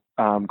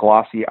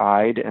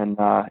 glossy-eyed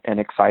and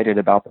excited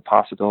about the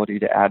possibility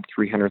to add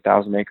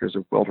 300,000 acres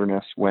of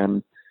wilderness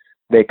when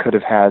they could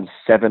have had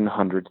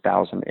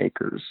 700,000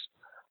 acres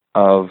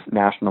of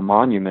national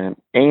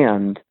monument.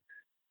 And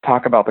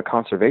talk about the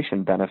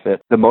conservation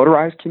benefit. The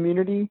motorized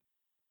community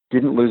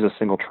didn't lose a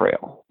single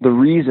trail. The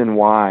reason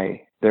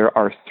why there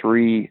are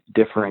 3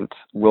 different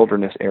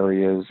wilderness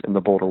areas in the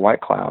Boulder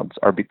White Clouds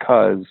are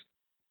because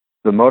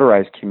the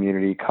motorized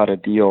community cut a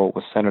deal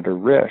with Senator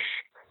Risch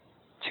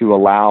to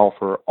allow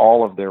for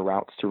all of their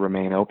routes to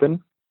remain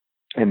open.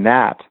 And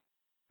that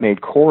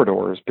made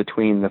corridors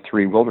between the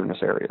 3 wilderness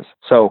areas.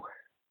 So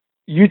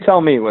you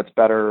tell me what's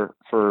better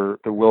for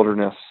the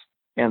wilderness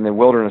and the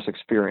wilderness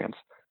experience.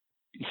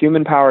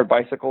 Human-powered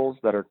bicycles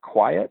that are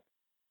quiet,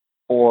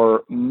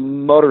 or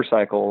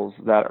motorcycles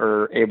that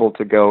are able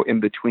to go in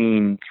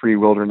between 3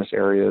 wilderness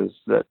areas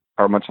that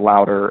are much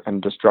louder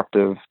and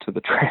destructive to the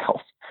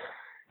trails.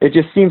 It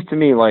just seems to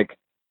me like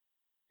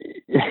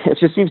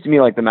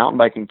the mountain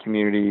biking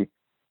community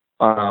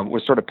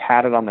was sort of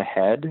patted on the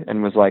head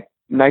and was like,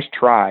 nice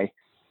try,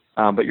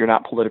 but you're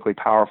not politically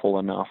powerful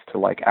enough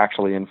to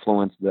actually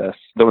influence this.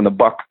 Though when the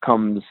buck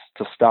comes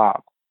to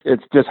stop,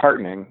 it's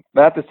disheartening.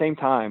 But at the same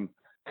time,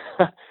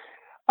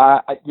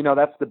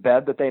 that's the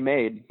bed that they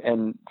made,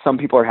 and some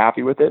people are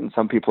happy with it and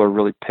some people are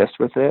really pissed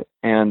with it.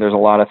 And there's a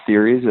lot of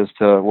theories as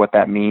to what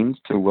that means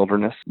to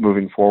wilderness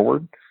moving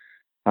forward.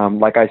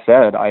 Like I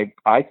said,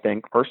 I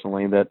think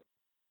personally that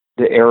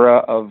the era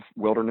of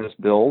wilderness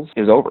bills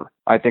is over.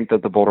 I think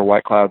that the Boulder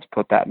White Clouds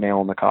put that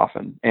nail in the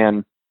coffin,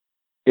 and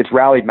it's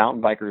rallied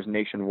mountain bikers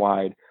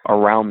nationwide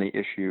around the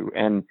issue.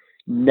 And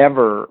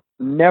never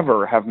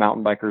have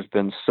mountain bikers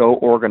been so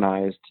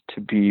organized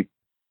to be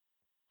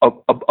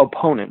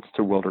opponents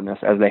to wilderness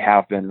as they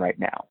have been right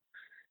now.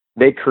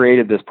 They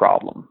created this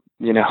problem,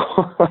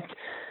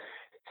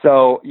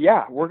 So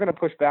yeah, we're going to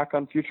push back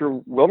on future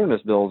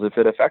wilderness bills if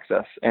it affects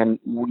us. And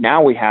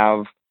now we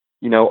have,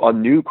 a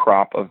new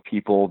crop of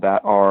people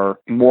that are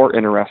more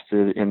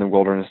interested in the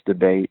wilderness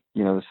debate.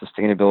 The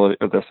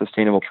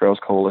Sustainable Trails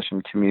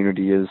Coalition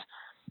community is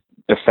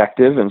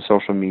effective in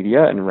social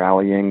media and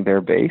rallying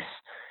their base.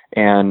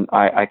 And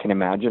I can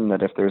imagine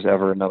that if there's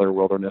ever another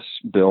wilderness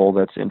bill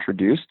that's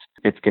introduced,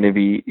 it's going to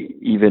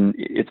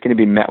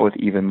be met with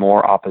even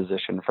more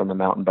opposition from the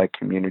mountain bike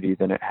community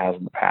than it has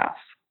in the past.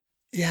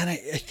 Yeah, and I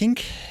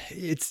think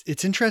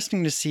it's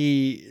interesting to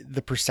see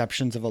the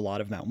perceptions of a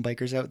lot of mountain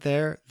bikers out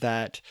there,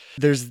 that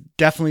there's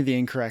definitely the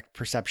incorrect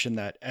perception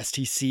that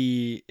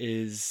STC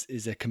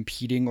is a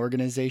competing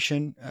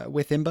organization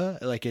with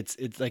IMBA. Like it's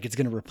like it's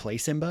going to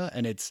replace IMBA,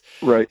 and it's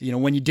right.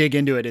 When you dig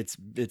into it,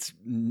 it's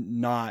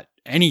not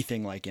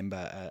anything like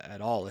IMBA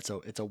at all. It's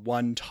a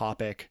one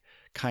topic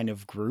kind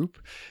of group,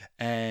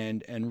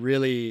 and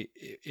really,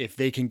 if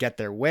they can get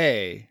their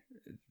way,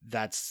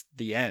 that's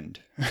the end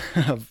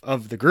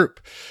of the group.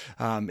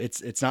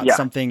 It's not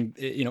something,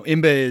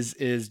 IMBA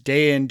is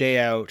day in, day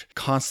out,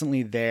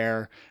 constantly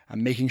there,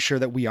 making sure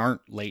that we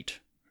aren't late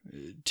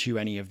to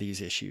any of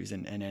these issues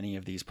and any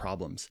of these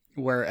problems,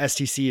 where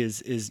STC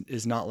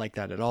is not like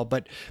that at all.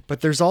 But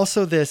there's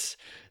also this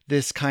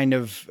kind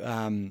of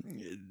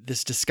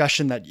this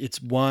discussion that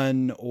it's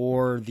one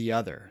or the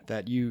other,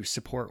 that you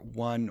support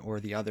one or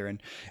the other.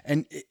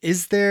 And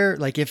is there,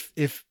 like, if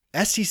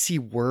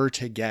STC were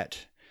to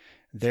get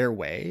their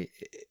way,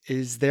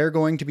 is there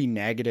going to be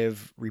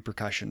negative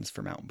repercussions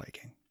for mountain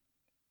biking?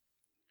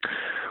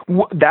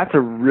 Well, that's a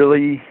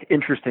really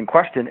interesting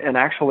question. And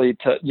actually,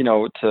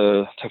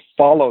 to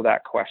follow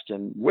that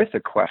question with a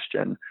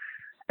question,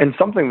 and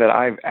something that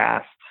I've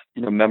asked,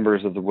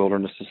 members of the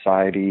Wilderness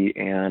Society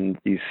and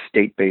these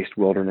state-based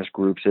wilderness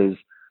groups is,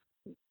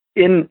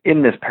 in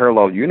this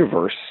parallel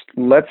universe,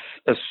 let's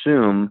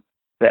assume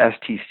the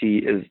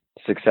STC is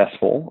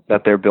successful,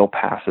 that their bill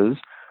passes.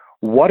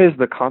 What is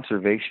the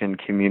conservation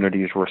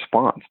community's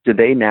response? Do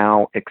they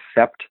now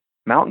accept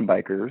mountain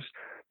bikers,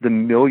 the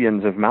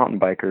millions of mountain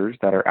bikers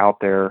that are out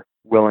there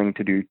willing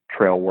to do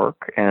trail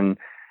work, and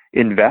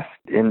invest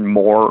in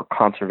more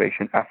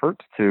conservation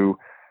efforts to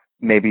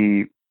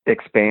maybe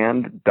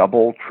expand,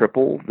 double,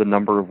 triple the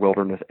number of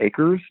wilderness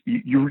acres?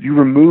 You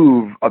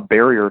remove a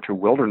barrier to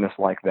wilderness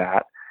like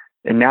that,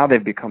 and now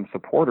they've become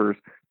supporters.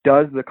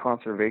 Does the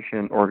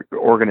conservation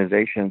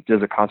organizations,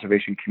 does the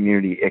conservation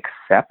community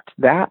accept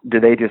that? Do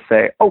they just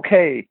say,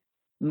 okay,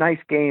 nice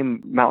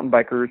game, mountain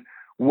bikers,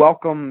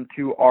 welcome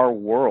to our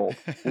world,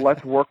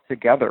 let's work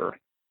together?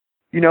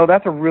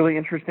 That's a really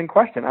interesting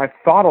question. I've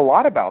thought a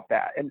lot about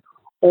that.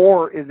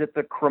 Or is it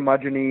the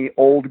curmudgeon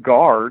old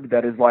guard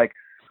that is like,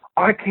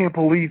 I can't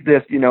believe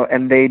this,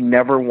 and they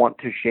never want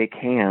to shake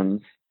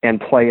hands and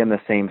play in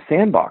the same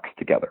sandbox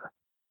together?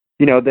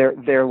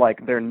 They're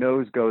like, their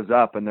nose goes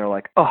up and they're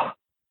like, oh,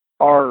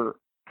 our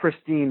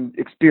pristine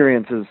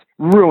experience is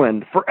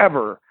ruined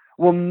forever.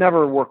 We'll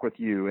never work with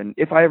you. And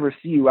if I ever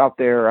see you out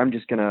there, I'm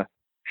just going to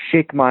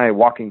shake my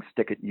walking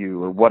stick at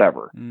you or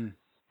whatever.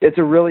 It's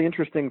a really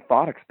interesting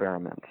thought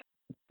experiment.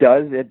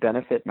 Does it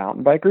benefit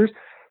mountain bikers?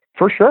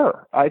 For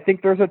sure. I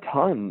think there's a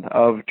ton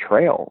of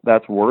trail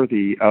that's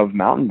worthy of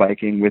mountain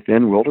biking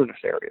within wilderness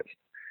areas.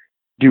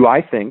 Do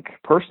I think,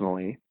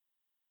 personally,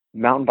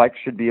 mountain bikes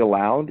should be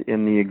allowed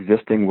in the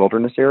existing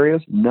wilderness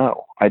areas?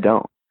 No, I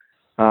don't.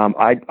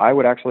 I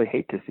would actually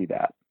hate to see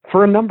that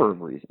for a number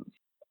of reasons.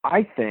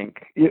 I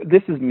think,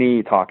 this is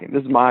me talking,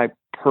 this is my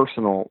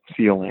personal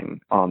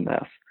feeling on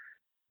this.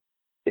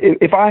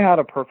 If I had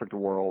a perfect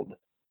world,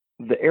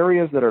 the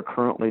areas that are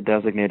currently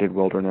designated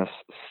wilderness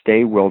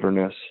stay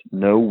wilderness,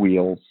 no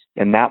wheels,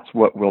 and that's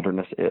what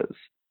wilderness is.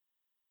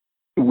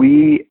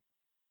 We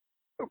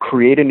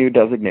create a new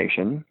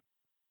designation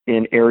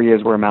in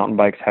areas where mountain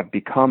bikes have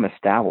become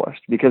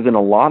established, because in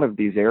a lot of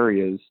these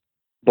areas,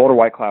 Boulder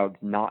White Clouds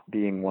not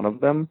being one of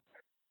them,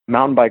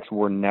 mountain bikes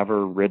were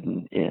never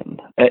ridden in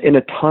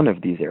a ton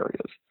of these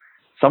areas.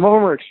 Some of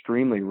them are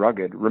extremely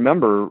rugged.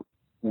 Remember,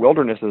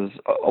 wilderness is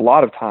a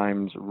lot of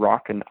times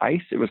rock and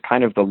ice. It was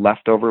kind of the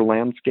leftover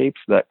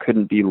landscapes that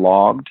couldn't be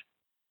logged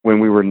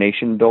when we were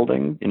nation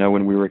building,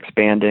 when we were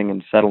expanding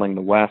and settling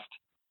the West.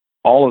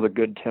 All of the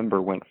good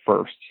timber went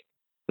first.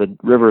 The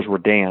rivers were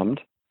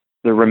dammed.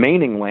 The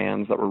remaining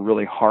lands that were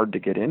really hard to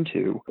get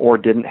into or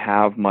didn't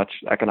have much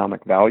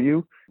economic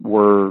value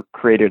were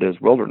created as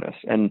wilderness.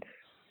 And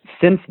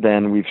since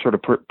then, we've sort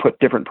of put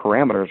different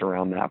parameters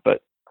around that.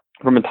 But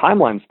from a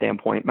timeline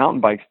standpoint, mountain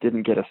bikes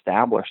didn't get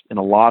established in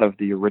a lot of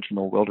the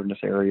original wilderness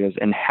areas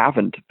and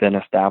haven't been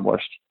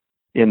established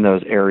in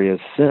those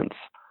areas since.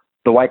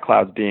 The White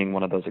Clouds being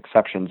one of those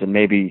exceptions, and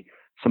maybe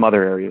some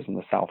other areas in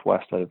the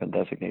Southwest that have been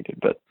designated.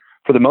 But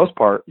for the most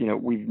part,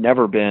 we've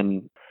never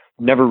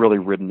really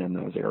ridden in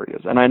those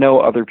areas. And I know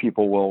other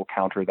people will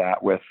counter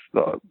that with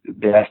the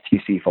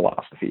STC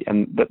philosophy,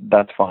 and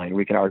that's fine.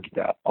 We can argue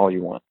that all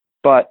you want.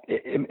 But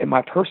in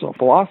my personal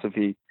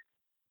philosophy,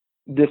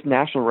 this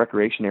National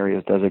Recreation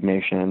Areas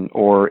designation,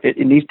 or it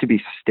needs to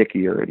be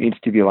stickier. It needs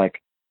to be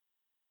like,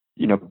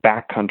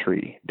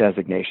 backcountry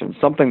designation,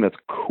 something that's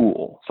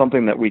cool,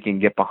 something that we can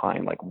get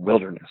behind, like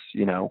wilderness,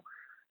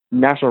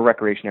 National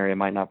Recreation Area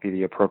might not be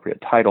the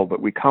appropriate title,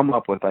 but we come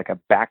up with like a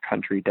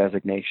backcountry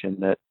designation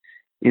that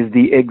is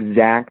the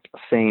exact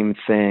same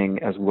thing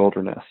as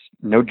wilderness.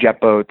 No jet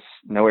boats,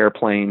 no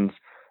airplanes,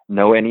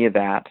 no any of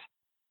that.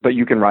 but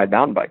you can ride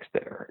mountain bikes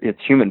there. It's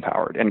human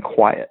powered and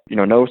quiet.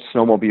 No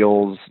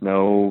snowmobiles,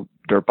 no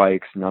dirt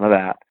bikes, none of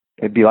that.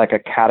 It'd be like a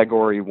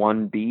category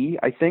 1B,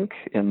 I think,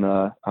 in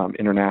the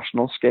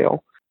international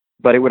scale,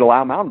 but it would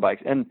allow mountain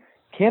bikes. And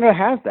Canada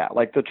has that,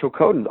 like the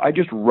Chilcotins. I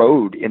just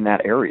rode in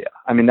that area.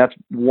 I mean, that's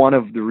one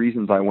of the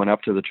reasons I went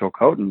up to the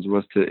Chilcotins,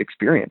 was to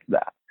experience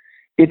that.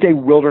 It's a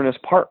wilderness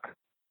park.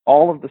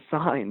 All of the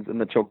signs in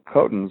the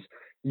Chilcotins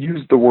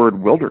use the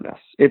word wilderness.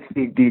 It's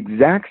the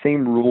exact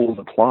same rules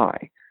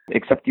apply,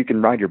 except you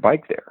can ride your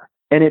bike there.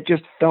 And it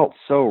just felt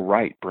so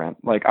right, Brent.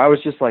 Like, I was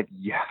just like,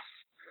 yes.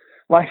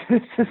 Like,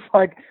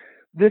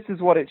 this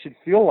is what it should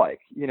feel like.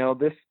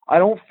 I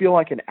don't feel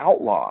like an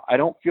outlaw. I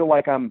don't feel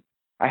like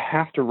I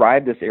have to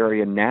ride this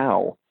area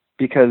now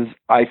because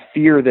I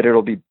fear that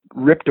it'll be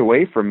ripped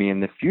away from me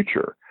in the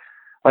future.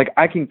 Like,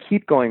 I can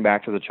keep going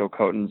back to the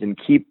Chilcotins and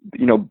keep,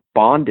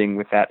 bonding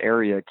with that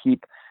area,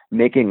 keep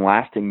making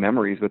lasting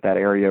memories with that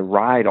area,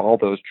 ride all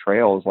those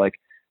trails, like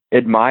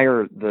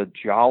admire the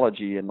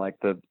geology and like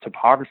the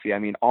topography. I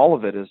mean, all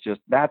of it is just,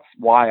 that's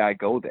why I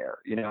go there,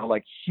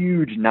 like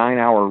huge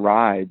 9-hour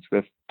rides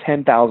with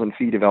 10,000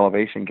 feet of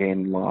elevation gain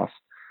and loss.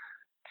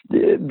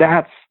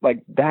 That's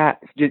like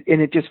that.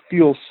 And it just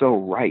feels so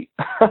right.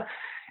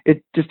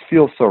 It just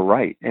feels so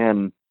right.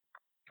 And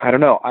I don't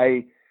know.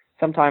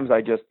 Sometimes I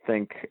just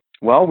think,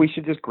 well, we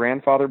should just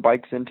grandfather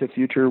bikes into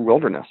future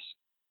wilderness.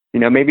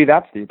 Maybe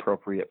that's the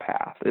appropriate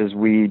path, is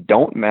we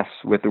don't mess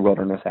with the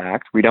Wilderness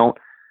Act. We don't,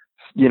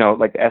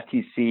 like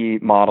the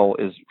STC model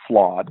is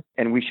flawed,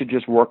 and we should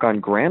just work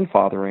on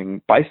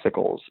grandfathering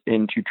bicycles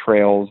into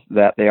trails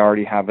that they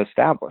already have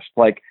established.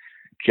 Like,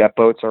 jet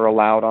boats are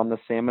allowed on the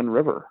Salmon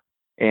River,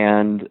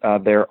 and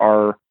there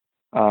are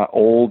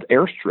old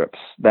airstrips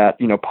that,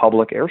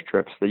 public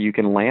airstrips that you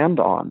can land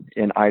on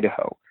in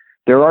Idaho.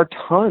 There are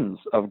tons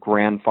of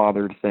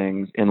grandfathered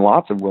things in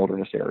lots of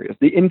wilderness areas.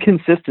 The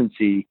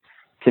inconsistency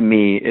to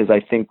me is, I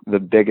think, the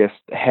biggest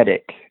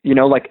headache.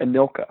 Like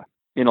Anilka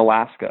in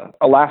Alaska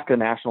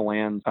National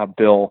Land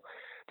bill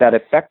that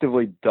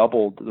effectively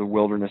doubled the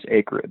wilderness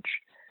acreage.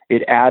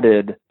 It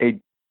added a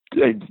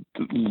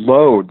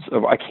loads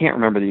of, I can't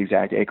remember the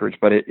exact acreage,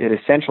 but it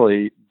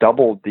essentially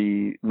doubled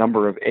the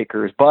number of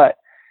acres, but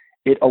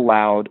it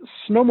allowed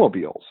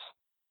snowmobiles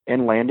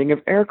and landing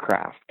of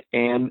aircraft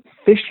and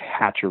fish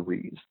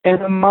hatcheries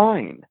and a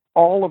mine.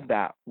 All of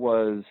that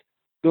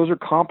those are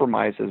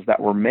compromises that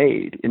were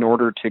made in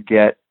order to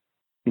get,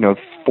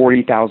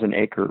 40,000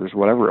 acres,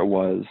 whatever it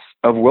was,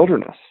 of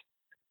wilderness.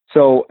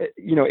 So,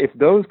 if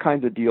those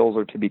kinds of deals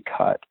are to be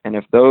cut, and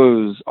if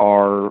those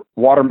are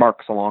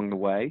watermarks along the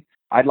way,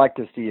 I'd like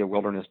to see a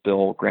wilderness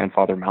bill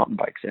grandfather mountain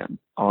bikes in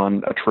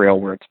on a trail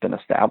where it's been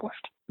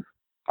established.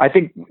 I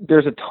think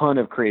there's a ton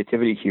of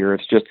creativity here.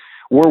 It's just,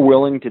 we're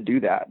willing to do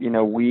that.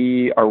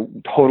 We are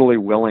totally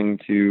willing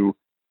to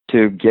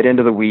get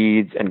into the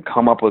weeds and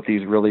come up with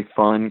these really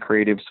fun,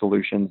 creative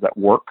solutions that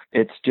work.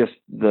 It's just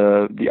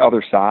the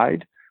other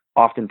side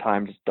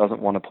oftentimes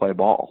doesn't want to play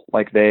ball.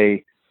 Like,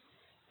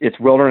 it's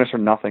wilderness or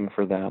nothing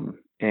for them.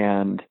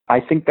 And I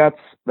think that's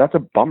a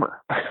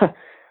bummer.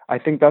 I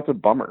think that's a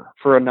bummer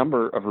for a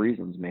number of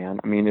reasons, man.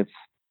 I mean, it's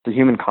the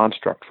human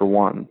construct, for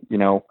one.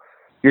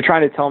 You're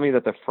trying to tell me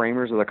that the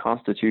framers of the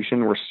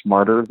Constitution were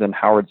smarter than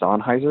Howard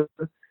Sonnheiser?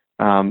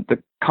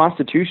 The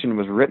Constitution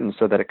was written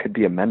so that it could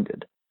be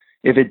amended.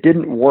 If it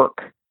didn't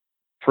work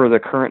for the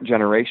current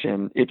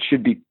generation, it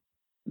should be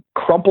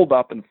crumpled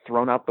up and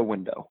thrown out the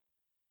window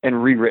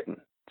and rewritten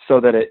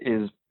so that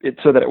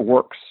it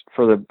works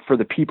for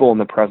the people in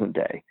the present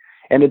day.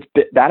 And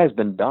that has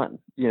been done.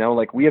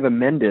 Like, we have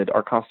amended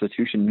our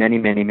Constitution many,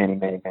 many, many,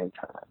 many, many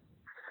times.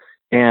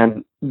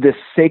 And this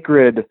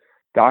sacred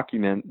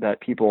document that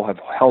people have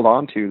held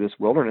on to, this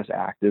Wilderness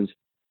Act, is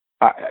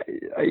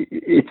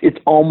it's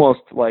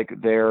almost like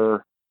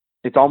they're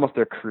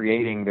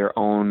creating their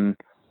own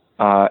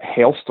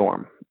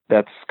hailstorm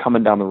that's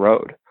coming down the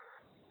road.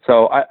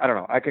 So I don't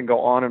know. I can go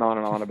on and on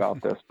and on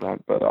about this,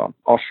 but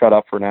I'll shut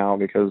up for now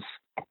because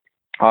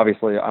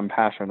obviously I'm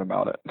passionate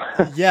about it.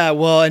 Yeah,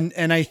 well,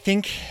 and I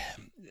think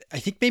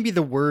maybe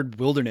the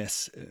word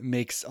wilderness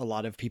makes a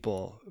lot of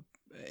people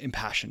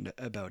impassioned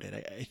about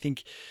it. I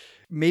think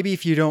maybe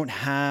if you don't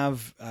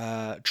have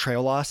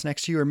trail loss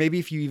next to you, or maybe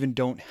if you even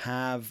don't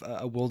have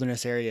a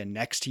wilderness area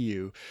next to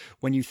you,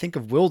 when you think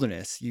of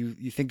wilderness,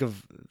 you think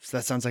of, so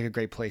that sounds like a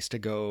great place to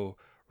go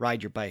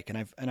ride your bike. And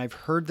I've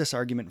heard this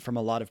argument from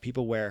a lot of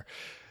people where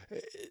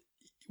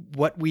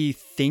what we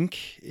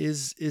think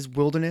is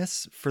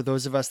wilderness, for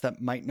those of us that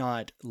might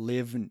not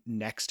live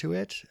next to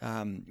it,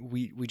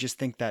 we just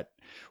think that,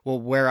 well,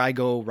 where I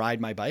go ride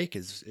my bike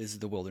is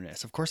the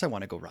wilderness. Of course I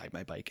want to go ride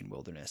my bike in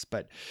wilderness,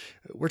 but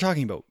we're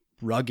talking about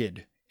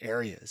rugged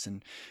areas.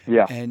 And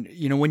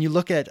when you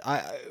look at,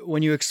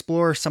 when you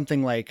explore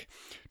something like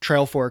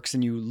Trail Forks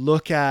and you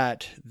look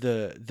at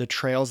the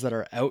trails that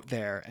are out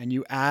there and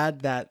you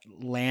add that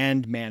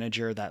land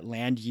manager, that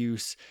land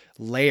use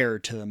layer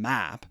to the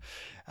map,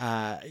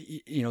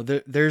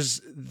 there's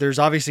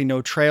obviously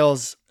no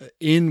trails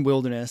in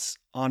wilderness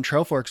on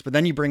Trail Forks, but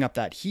then you bring up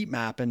that heat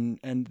map and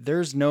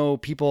there's no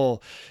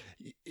people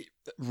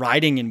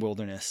riding in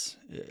wilderness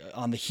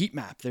on the heat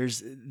map,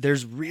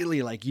 there's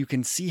really, like, you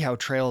can see how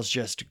trails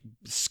just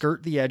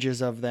skirt the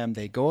edges of them.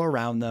 They go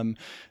around them.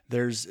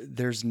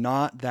 There's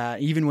not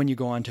that, even when you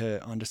go onto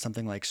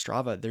something like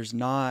Strava, there's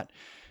not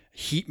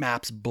heat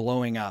maps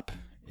blowing up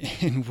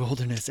in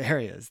wilderness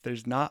areas.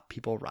 There's not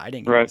people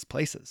riding in Right. these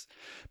places,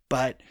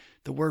 but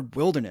the word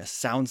wilderness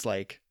sounds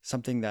like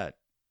something that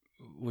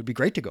would be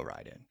great to go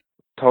ride in.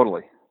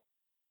 Totally.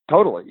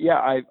 Totally.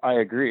 Yeah, I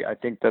agree. I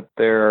think that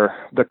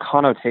the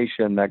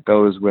connotation that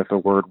goes with the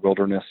word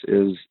wilderness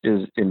is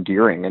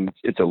endearing, and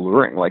it's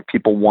alluring. Like,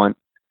 people want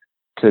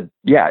to,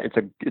 yeah,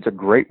 it's a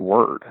great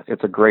word.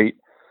 It's a great,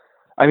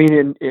 I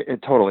mean,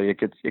 it totally,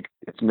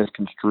 it's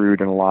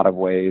misconstrued in a lot of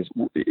ways,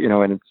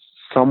 and it's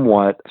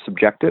somewhat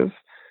subjective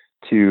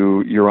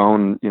to your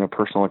own,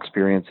 personal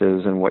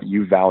experiences and what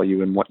you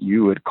value and what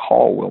you would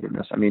call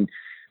wilderness. I mean,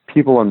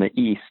 people in the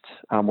East,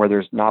 where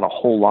there's not a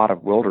whole lot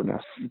of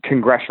wilderness,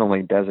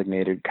 congressionally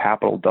designated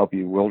capital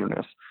W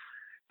wilderness,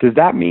 does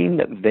that mean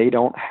that they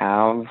don't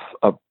have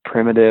a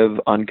primitive,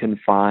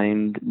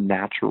 unconfined,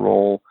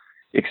 natural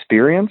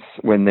experience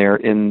when they're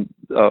in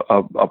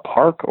a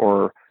park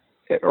or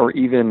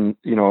even,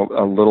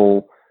 a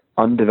little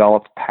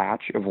undeveloped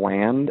patch of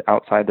land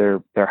outside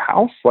their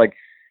house? Like,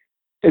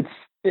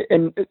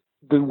 the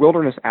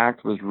Wilderness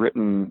Act was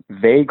written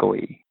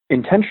vaguely,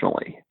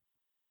 intentionally.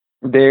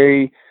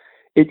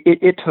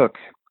 It took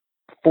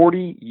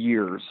 40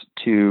 years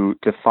to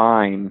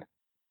define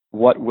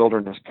what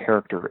wilderness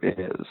character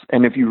is.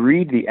 And if you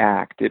read the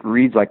act, it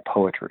reads like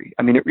poetry.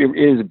 I mean, it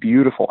is a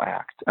beautiful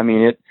act. I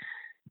mean,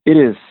 it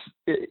is,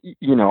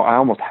 I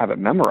almost have it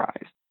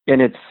memorized. And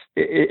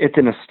it's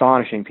an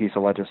astonishing piece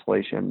of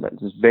legislation that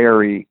is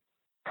very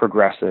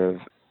progressive,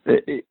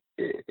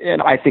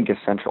 and I think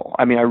essential.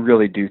 I mean, I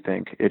really do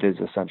think it is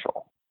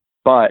essential.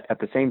 But at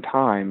the same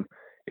time,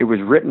 it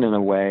was written in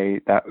a way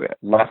that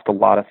left a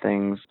lot of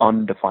things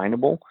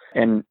undefinable,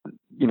 and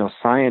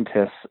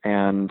scientists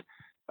and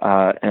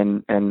the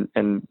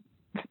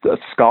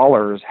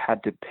scholars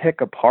had to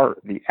pick apart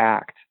the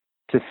act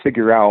to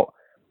figure out,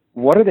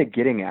 what are they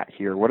getting at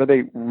here? What are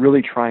they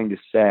really trying to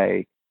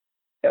say?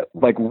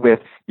 Like,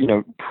 with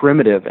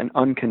primitive and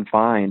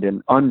unconfined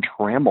and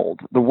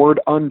untrammeled. The word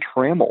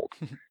untrammeled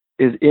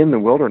is in the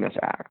Wilderness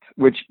Act,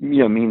 which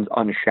means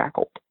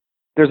unshackled.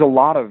 There's a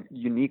lot of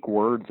unique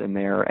words in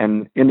there,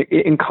 and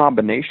in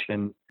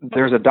combination,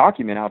 there's a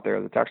document out there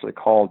that's actually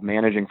called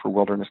Managing for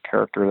Wilderness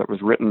Character that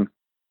was written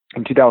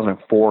in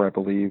 2004, I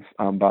believe,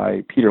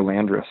 by Peter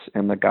Landris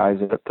and the guys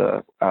at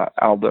the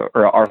Aldo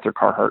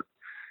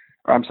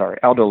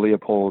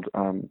Leopold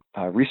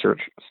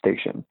Research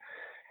Station.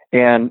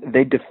 And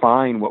they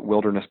define what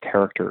wilderness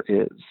character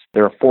is.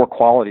 There are 4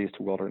 qualities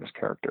to wilderness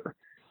character.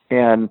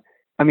 And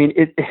I mean,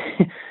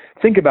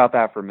 think about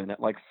that for a minute.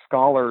 Like,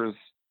 scholars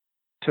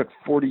took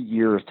 40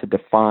 years to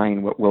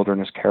define what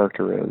wilderness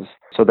character is,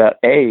 so that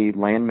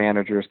land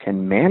managers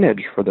can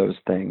manage for those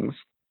things,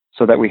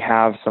 so that we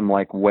have some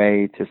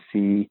way to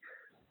see,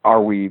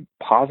 are we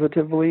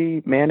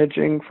positively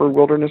managing for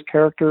wilderness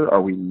character?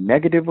 Are we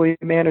negatively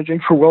managing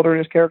for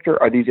wilderness character?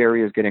 Are these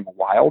areas getting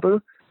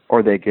wilder? Or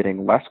are they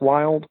getting less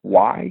wild?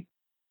 Why?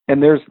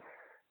 And there's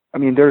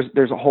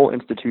a whole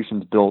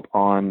institutions built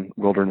on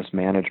wilderness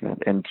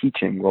management and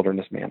teaching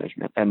wilderness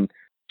management. And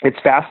it's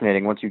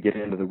fascinating once you get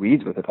into the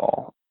weeds with it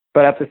all.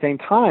 But at the same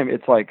time,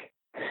 it's like,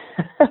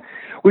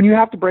 when you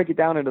have to break it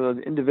down into those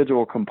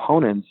individual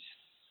components,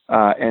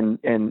 and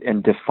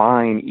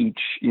define each,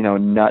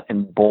 nut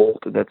and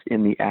bolt that's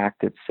in the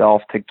act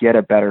itself, to get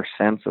a better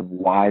sense of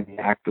why the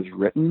act was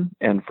written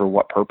and for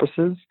what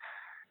purposes.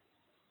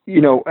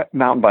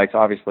 Mountain bikes,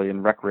 obviously,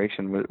 and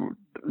recreation was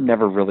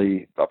never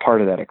really a part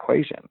of that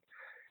equation.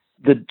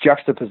 The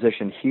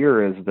juxtaposition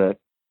here is that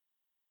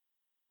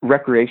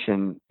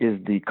recreation is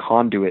the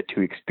conduit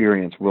to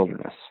experience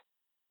wilderness.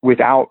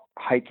 Without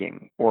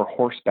hiking or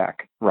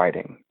horseback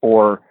riding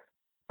or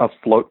a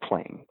float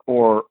plane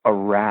or a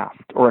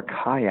raft or a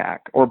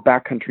kayak or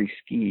backcountry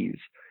skis,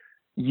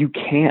 you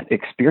can't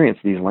experience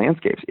these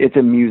landscapes. It's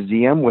a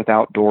museum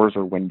without doors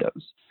or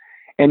windows.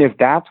 And if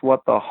that's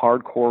what the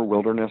hardcore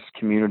wilderness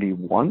community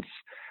wants,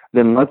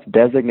 then let's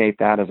designate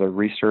that as a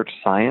research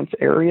science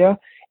area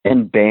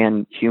and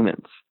ban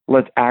humans.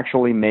 Let's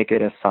actually make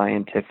it a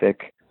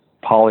scientific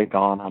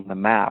polygon on the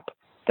map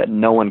that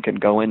no one can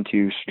go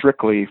into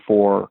strictly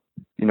for,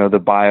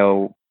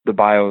 the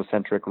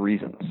biocentric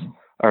reasons,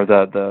 or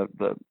the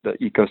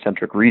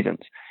ecocentric reasons.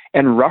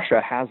 And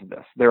Russia has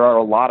this. There are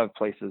a lot of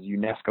places,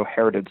 UNESCO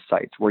heritage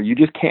sites, where you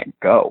just can't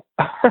go.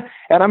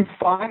 And I'm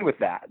fine with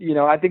that.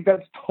 I think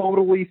that's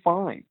totally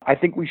fine. I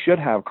think we should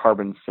have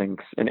carbon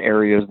sinks in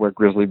areas where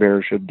grizzly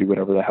bears should do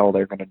whatever the hell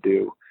they're going to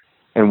do,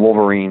 and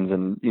wolverines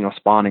and,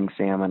 spawning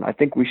salmon. I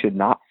think we should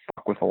not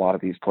fuck with a lot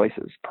of these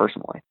places,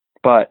 personally.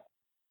 But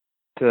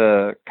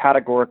to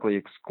categorically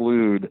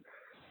exclude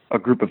a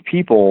group of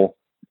people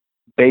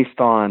based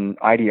on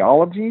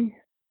ideology,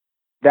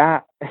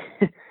 that's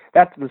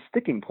the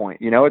sticking point.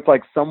 It's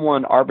like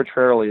someone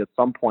arbitrarily at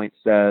some point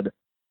said,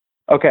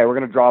 okay, we're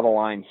going to draw the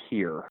line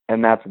here,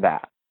 and that's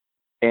that.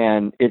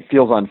 And it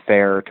feels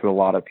unfair to a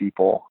lot of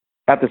people.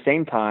 At the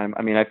same time,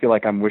 I mean, I feel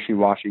like I'm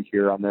wishy-washy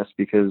here on this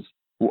because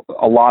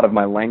a lot of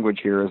my language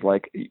here is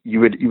like you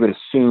would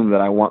assume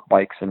that I want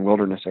bikes in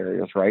wilderness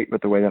areas, right?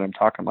 With the way that I'm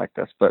talking like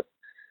this, but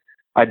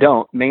I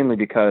don't, mainly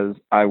because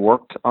I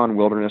worked on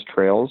wilderness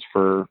trails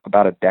for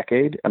about a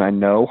decade, and I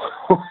know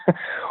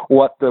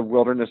what the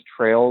wilderness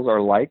trails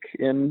are like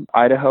in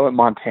Idaho and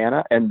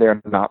Montana, and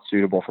they're not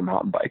suitable for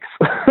mountain bikes.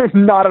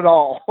 Not at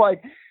all.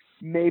 Like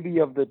maybe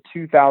of the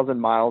 2,000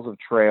 miles of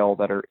trail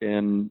that are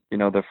in,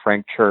 the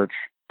Frank Church,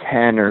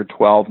 10 or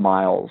 12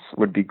 miles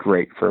would be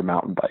great for a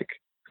mountain bike.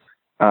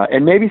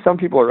 And maybe some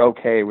people are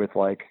okay with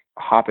like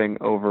hopping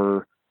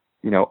over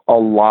a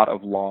lot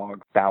of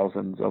logs,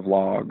 thousands of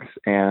logs,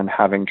 and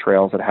having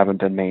trails that haven't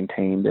been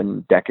maintained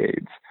in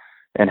decades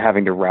and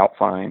having to route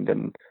find.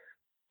 And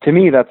to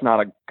me, that's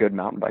not a good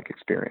mountain bike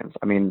experience.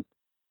 I mean,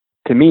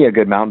 to me, a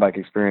good mountain bike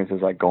experience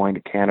is like going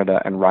to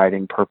Canada and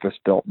riding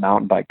purpose-built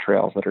mountain bike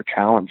trails that are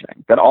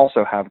challenging, that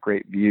also have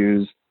great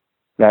views,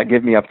 that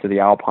give me up to the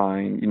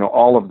Alpine,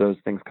 all of those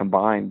things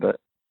combined. But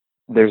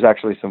there's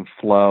actually some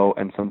flow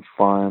and some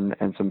fun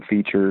and some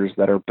features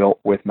that are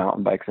built with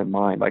mountain bikes in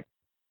mind. Like,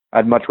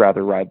 I'd much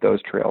rather ride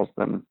those trails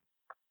than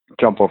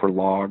jump over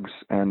logs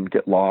and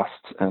get lost.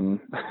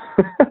 And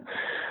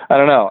I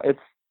don't know.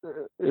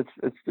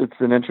 It's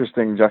an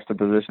interesting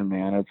juxtaposition,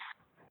 man.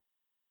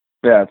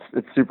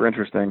 It's super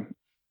interesting.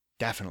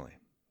 Definitely.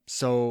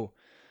 So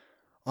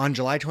on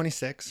July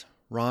 26,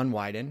 Ron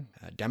Wyden,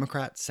 a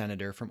Democrat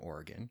senator from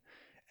Oregon,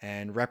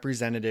 and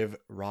Representative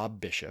Rob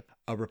Bishop,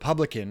 a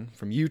Republican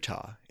from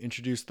Utah,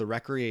 introduced the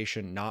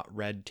Recreation Not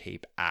Red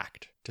Tape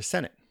Act to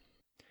Senate.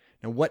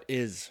 Now, what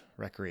is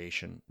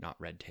Recreation Not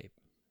Red Tape?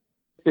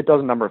 It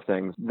does a number of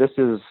things. This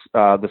is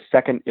the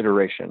second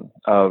iteration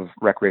of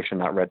Recreation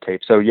Not Red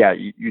Tape. So yeah,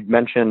 you'd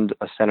mentioned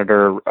a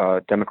senator,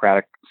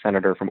 Democratic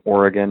senator from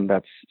Oregon,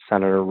 that's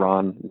Senator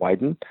Ron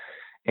Wyden,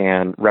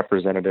 and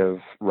Representative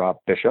Rob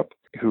Bishop,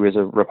 who is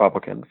a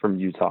Republican from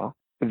Utah.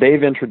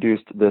 They've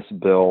introduced this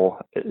bill,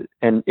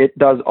 and it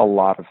does a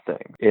lot of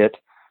things. It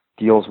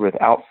deals with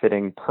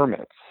outfitting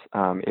permits.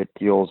 It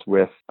deals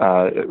with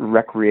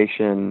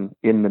recreation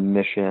in the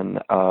mission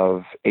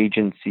of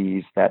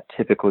agencies that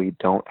typically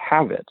don't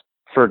have it.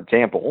 For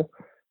example,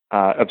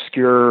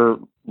 obscure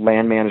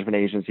land management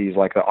agencies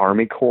like the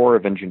Army Corps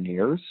of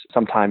Engineers,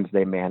 sometimes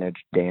they manage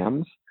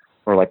dams,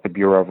 or like the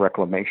Bureau of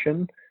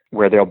Reclamation,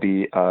 where there'll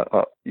be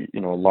a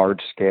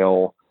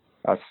large-scale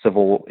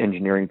civil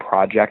engineering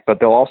project, but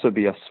there'll also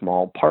be a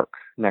small park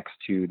next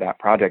to that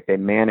project. They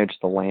manage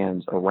the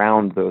lands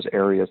around those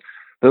areas.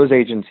 Those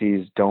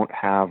agencies don't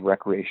have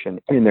recreation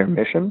in their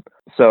mission.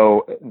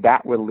 So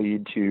that would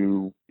lead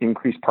to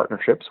increased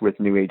partnerships with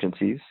new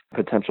agencies,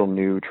 potential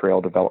new trail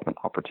development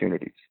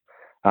opportunities,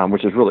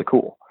 which is really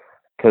cool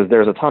because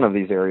there's a ton of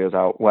these areas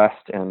out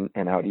west and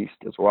out east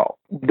as well.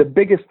 The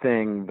biggest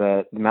thing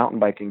that the mountain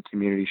biking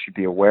community should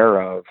be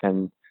aware of,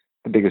 and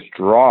the biggest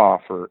draw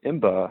for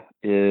IMBA,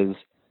 is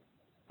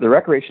the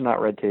Recreation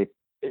Not Red Tape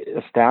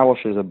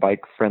establishes a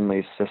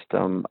bike-friendly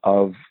system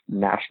of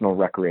national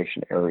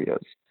recreation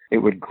areas. It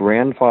would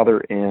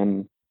grandfather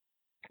in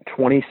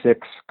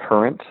 26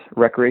 current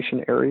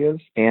recreation areas,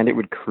 and it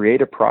would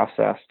create a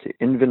process to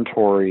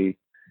inventory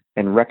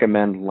and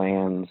recommend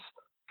lands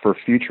for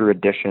future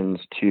additions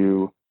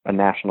to a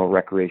national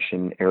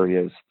recreation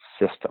areas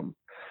system.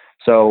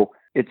 So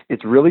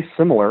it's really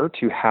similar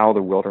to how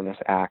the Wilderness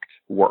Act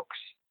works.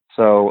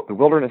 So the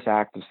Wilderness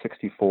Act of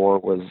 '64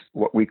 was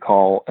what we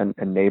call an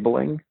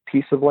enabling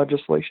piece of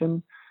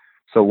legislation.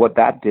 So what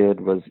that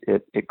did was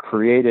it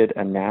created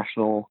a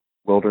national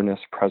wilderness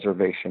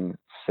preservation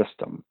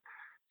system.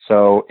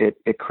 So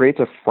it creates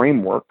a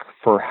framework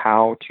for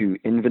how to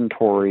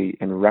inventory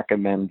and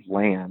recommend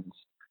lands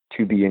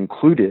to be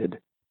included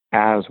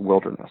as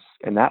wilderness.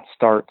 And that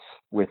starts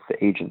with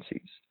the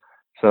agencies.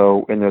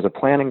 So when there's a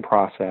planning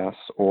process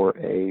or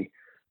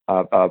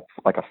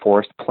like a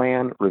forest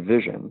plan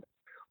revision,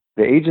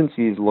 the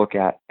agencies look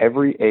at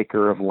every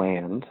acre of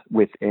land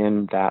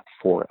within that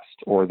forest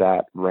or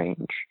that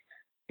range.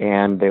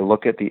 And they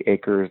look at the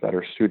acres that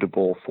are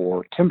suitable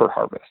for timber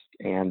harvest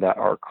and that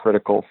are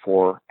critical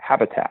for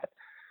habitat,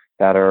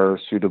 that are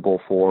suitable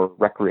for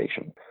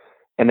recreation.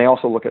 And they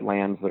also look at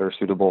lands that are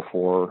suitable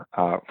for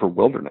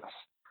wilderness.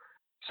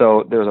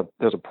 So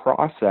there's a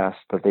process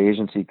that the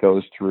agency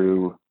goes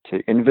through to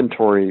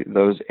inventory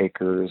those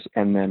acres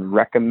and then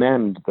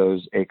recommend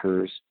those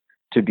acres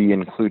to be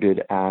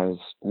included as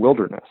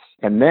wilderness.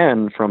 And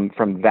then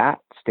from that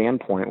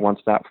standpoint, once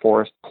that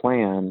forest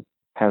plan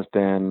has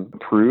been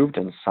approved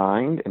and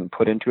signed and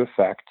put into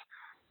effect,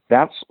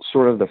 that's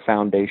sort of the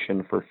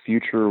foundation for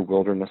future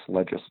wilderness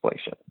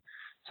legislation.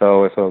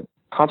 So if a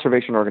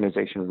conservation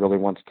organization really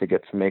wants to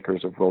get some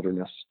acres of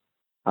wilderness,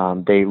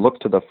 they look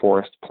to the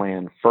forest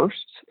plan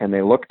first, and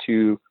they look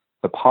to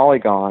the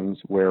polygons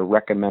where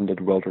recommended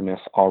wilderness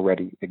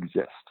already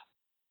exist.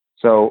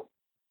 So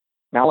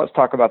now let's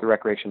talk about the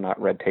Recreation Not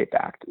Red Tape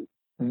Act.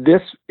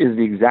 This is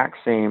the exact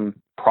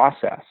same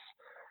process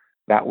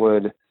that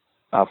would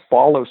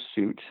follow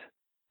suit,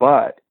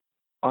 but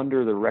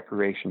under the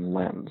recreation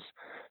lens.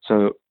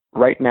 So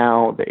right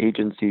now, the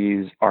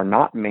agencies are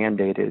not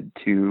mandated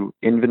to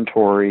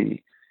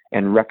inventory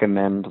and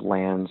recommend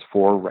lands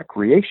for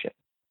recreation.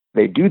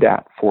 They do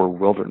that for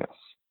wilderness.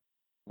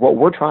 What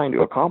we're trying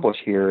to accomplish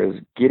here is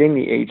getting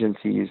the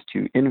agencies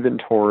to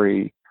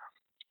inventory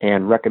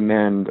and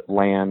recommend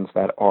lands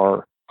that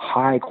are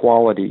high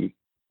quality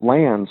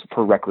lands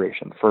for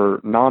recreation, for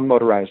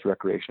non-motorized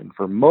recreation,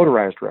 for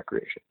motorized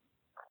recreation.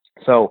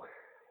 So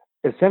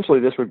essentially,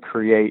 this would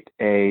create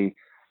a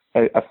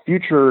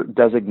future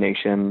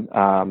designation.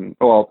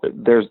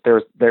 There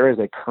is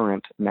a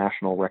current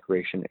national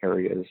recreation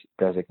areas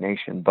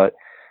designation, but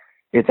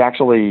it's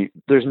actually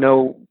there's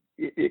no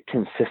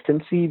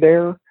consistency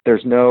there.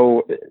 There's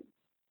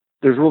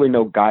really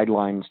no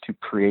guidelines to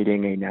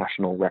creating a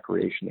national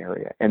recreation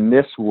area, and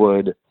this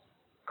would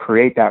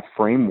create that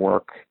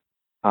framework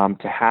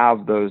to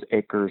have those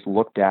acres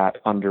looked at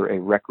under a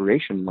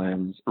recreation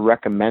lens,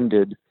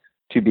 recommended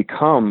to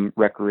become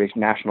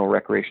national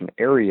recreation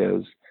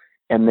areas.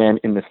 And then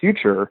in the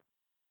future,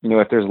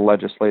 if there's a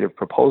legislative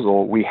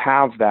proposal, we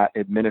have that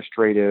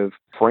administrative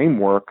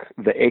framework,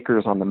 the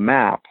acres on the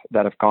map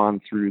that have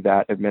gone through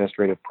that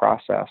administrative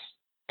process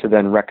to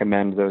then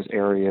recommend those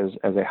areas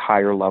as a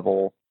higher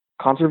level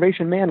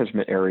conservation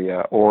management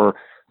area or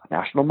a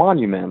national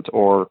monument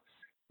or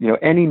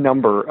any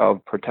number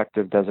of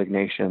protective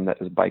designation that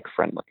is bike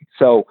friendly.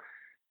 So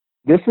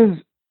this is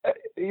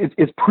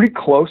it's pretty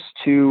close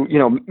to,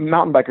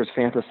 mountain bikers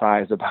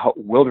fantasize about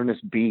wilderness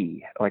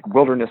B, like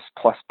wilderness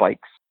plus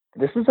bikes.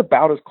 This is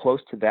about as close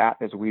to that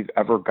as we've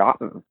ever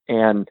gotten.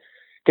 And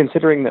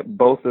considering that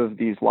both of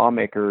these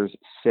lawmakers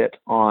sit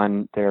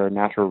on their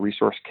natural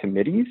resource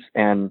committees,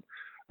 and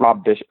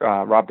Rob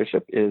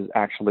Bishop is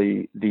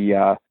actually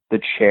the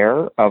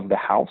chair of the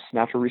House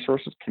Natural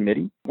Resources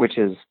Committee, which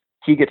is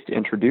he gets to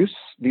introduce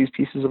these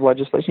pieces of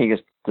legislation. He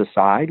gets to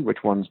decide which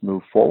ones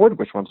move forward,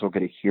 which ones will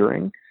get a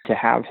hearing. To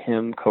have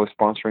him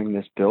co-sponsoring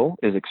this bill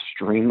is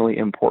extremely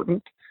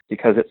important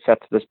because it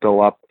sets this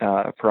bill up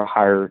for a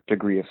higher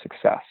degree of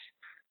success.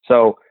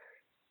 So,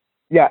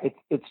 yeah,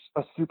 it's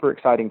a super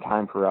exciting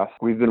time for us.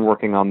 We've been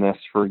working on this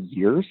for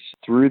years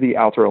through the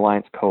Outdoor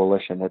Alliance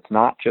Coalition. It's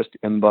not just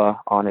IMBA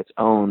on its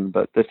own,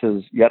 but this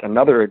is yet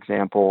another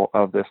example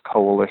of this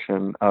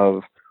coalition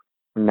of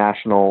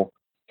national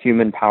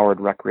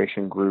human-powered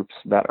recreation groups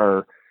that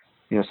are,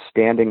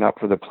 standing up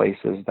for the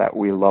places that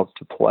we love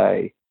to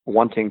play,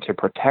 wanting to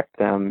protect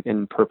them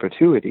in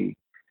perpetuity,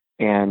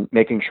 and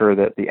making sure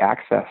that the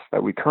access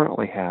that we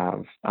currently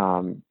have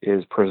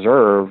is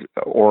preserved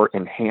or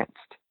enhanced.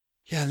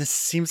 Yeah, this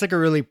seems like a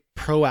really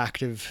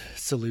proactive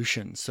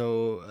solution.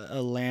 So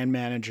a land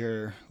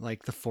manager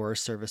like the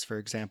Forest Service, for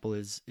example,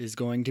 is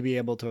going to be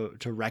able to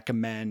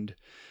recommend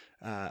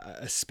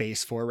a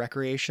space for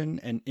recreation,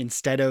 and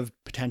instead of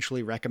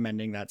potentially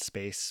recommending that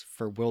space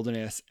for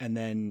wilderness, and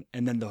then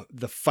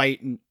the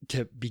fight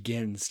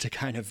begins to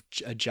kind of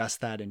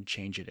adjust that and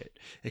change it.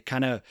 It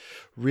kind of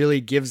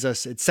really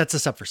sets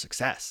us up for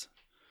success.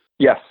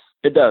 Yes,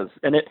 it does,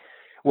 and it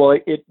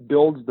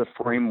builds the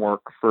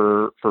framework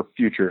for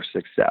future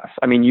success.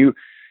 I mean, you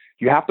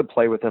have to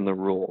play within the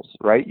rules,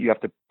 right? You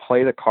have to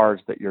play the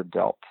cards that you're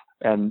dealt,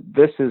 and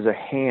this is a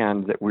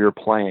hand that we're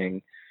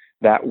playing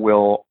that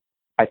will,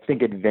 I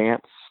think,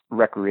 advance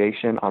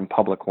recreation on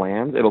public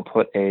lands. It'll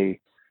put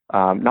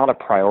not a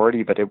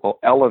priority, but it will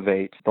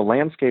elevate the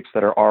landscapes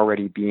that are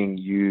already being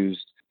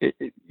used.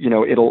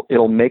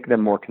 It'll make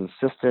them more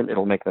consistent.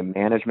 It'll make the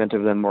management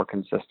of them more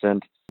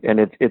consistent. And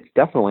it's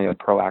definitely a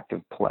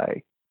proactive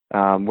play,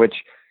 which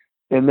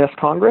in this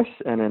Congress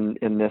and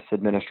in this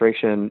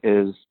administration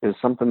is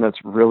something that's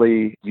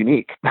really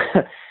unique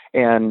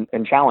and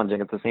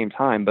challenging at the same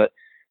time. But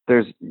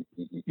there's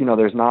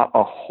not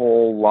a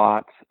whole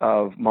lot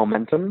of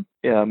momentum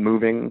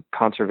moving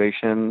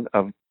conservation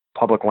of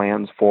public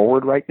lands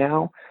forward right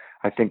now.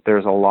 I think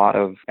there's a lot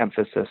of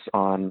emphasis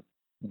on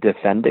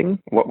defending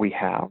what we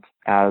have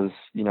as,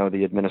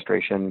 the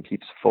administration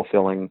keeps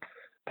fulfilling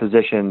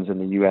positions in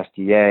the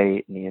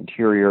USDA, in the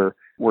Interior.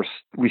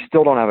 We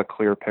still don't have a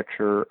clear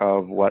picture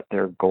of what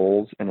their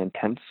goals and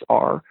intents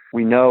are.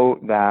 We know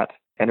that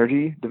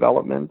energy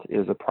development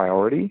is a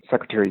priority.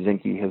 Secretary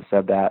Zinke has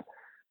said that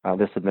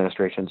this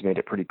administration's made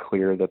it pretty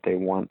clear that they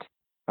want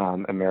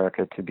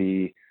America to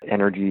be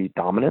energy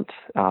dominant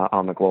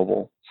on the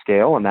global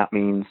scale, and that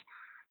means,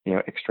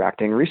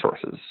 extracting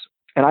resources.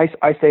 And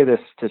I say this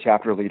to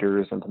chapter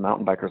leaders and to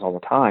mountain bikers all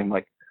the time,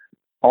 like,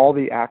 all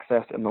the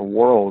access in the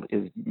world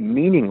is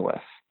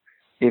meaningless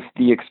if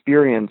the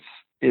experience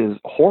is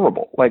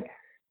horrible. Like,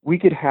 we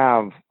could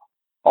have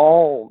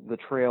all the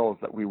trails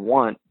that we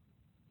want,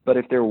 but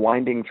if they're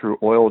winding through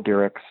oil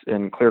derricks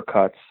and clear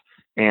cuts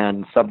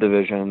and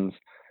subdivisions,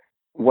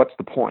 what's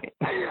the point?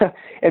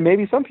 And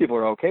maybe some people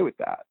are okay with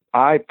that.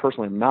 I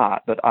personally am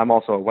not, but I'm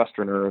also a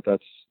Westerner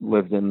that's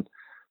lived in,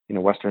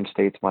 Western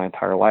states my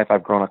entire life.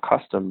 I've grown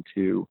accustomed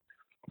to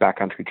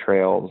backcountry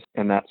trails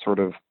and that sort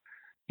of,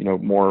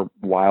 more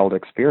wild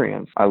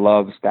experience. I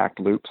love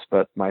stacked loops,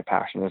 but my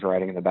passion is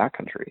riding in the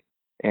backcountry.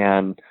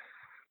 And,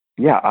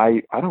 yeah,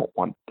 I don't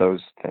want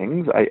those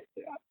things.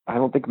 I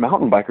don't think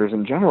mountain bikers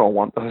in general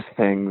want those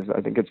things.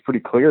 I think it's pretty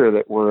clear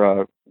that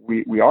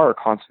we are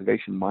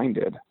conservation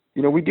minded.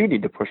 We do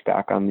need to push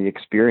back on the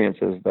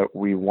experiences that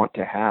we want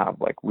to have.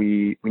 Like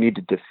we need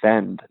to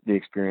defend the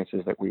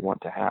experiences that we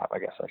want to have, I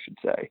guess I should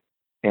say.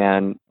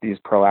 And these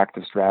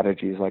proactive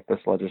strategies like this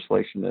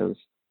legislation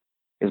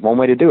is one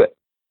way to do it.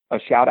 A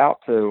shout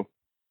out to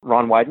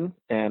Ron Wyden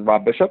and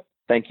Rob Bishop.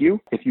 Thank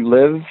you. If you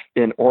live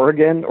in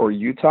Oregon or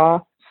Utah,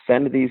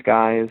 send these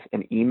guys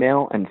an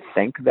email and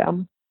thank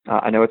them.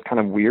 I know it's kind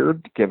of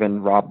weird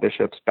given Rob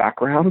Bishop's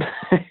background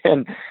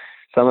and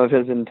some of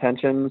his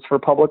intentions for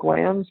public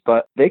lands,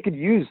 but they could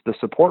use the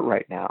support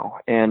right now.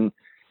 And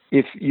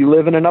if you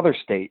live in another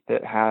state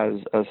that has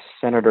a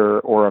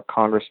senator or a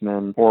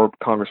congressman or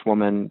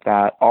congresswoman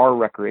that are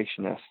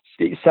recreationists,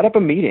 set up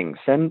a meeting,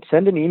 send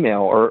an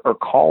email or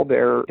call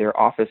their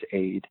office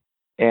aide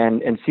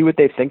and see what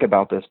they think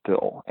about this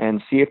bill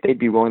and see if they'd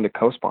be willing to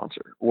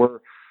co-sponsor. We're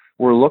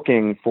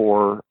looking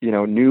for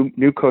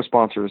new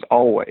co-sponsors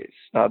always.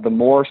 The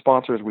more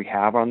sponsors we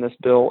have on this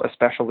bill,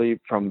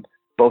 especially from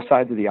both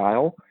sides of the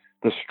aisle,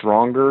 the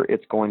stronger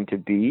it's going to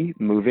be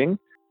moving.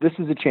 This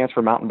is a chance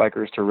for mountain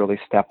bikers to really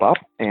step up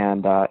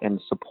and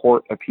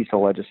support a piece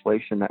of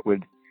legislation that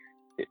would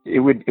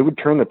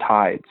turn the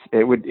tides.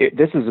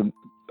 This is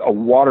a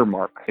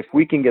watermark. If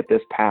we can get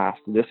this passed,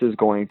 this is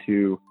going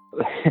to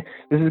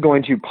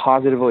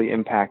positively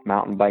impact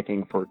mountain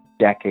biking for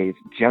decades,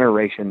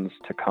 generations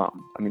to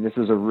come. I mean, this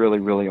is a really,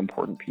 really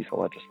important piece of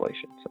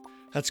legislation. So.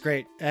 That's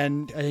great.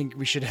 And I think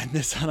we should end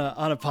this on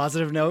a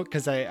positive note,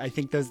 because I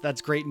think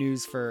that's great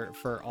news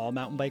for all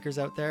mountain bikers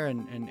out there.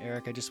 And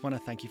Eric, I just want to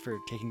thank you for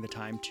taking the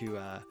time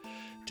to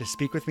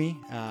speak with me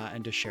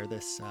and to share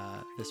this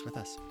with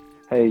us.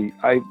 Hey,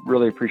 I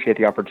really appreciate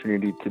the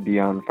opportunity to be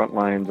on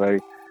Frontlines. I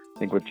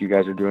think what you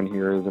guys are doing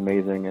here is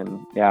amazing,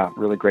 and yeah,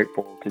 really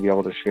grateful to be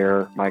able to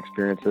share my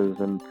experiences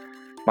and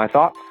my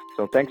thoughts.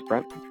 So thanks,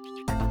 Brent.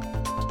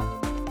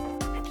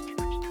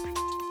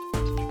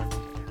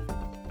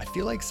 I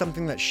feel like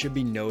something that should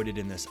be noted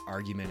in this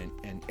argument,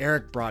 and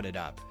Eric brought it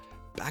up,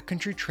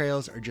 backcountry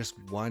trails are just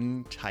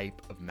one type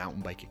of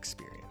mountain bike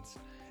experience.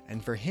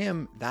 And for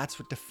him, that's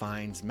what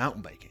defines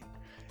mountain biking.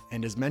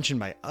 And as mentioned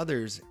by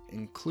others,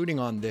 including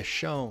on this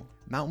show,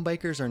 mountain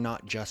bikers are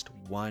not just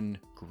one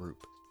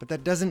group. But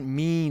that doesn't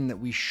mean that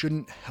we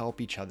shouldn't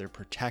help each other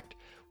protect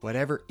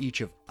whatever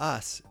each of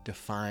us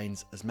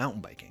defines as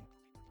mountain biking.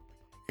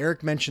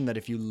 Eric mentioned that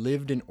if you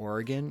lived in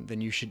Oregon, then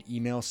you should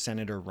email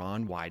Senator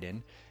Ron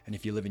Wyden, and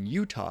if you live in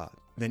Utah,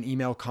 then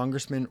email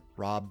Congressman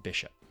Rob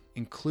Bishop.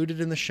 Included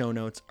in the show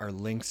notes are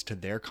links to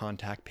their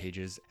contact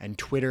pages and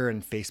Twitter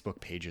and Facebook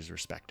pages,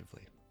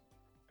 respectively.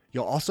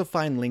 You'll also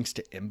find links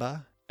to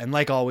IMBA, and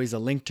like always, a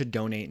link to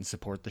donate and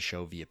support the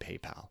show via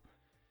PayPal.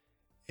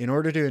 In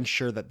order to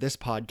ensure that this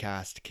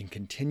podcast can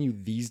continue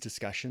these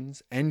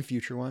discussions and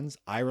future ones,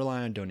 I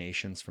rely on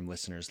donations from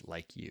listeners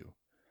like you.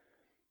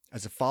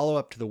 As a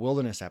follow-up to the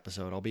Wilderness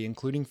episode, I'll be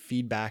including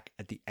feedback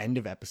at the end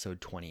of episode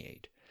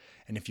 28.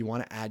 And if you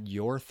want to add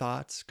your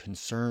thoughts,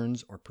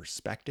 concerns, or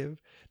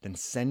perspective, then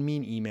send me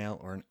an email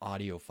or an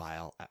audio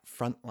file at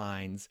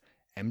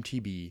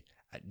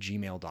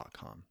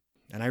frontlinesmtb@gmail.com.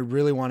 And I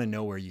really want to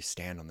know where you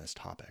stand on this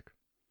topic.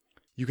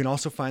 You can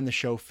also find the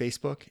show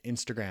Facebook,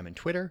 Instagram, and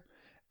Twitter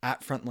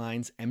at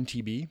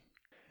FrontlinesMTB.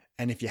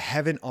 And if you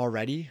haven't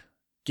already,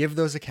 give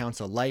those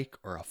accounts a like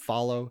or a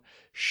follow,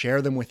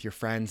 share them with your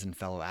friends and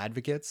fellow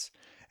advocates,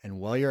 and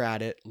while you're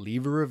at it,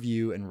 leave a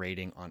review and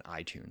rating on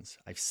iTunes.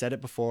 I've said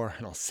it before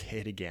and I'll say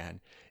it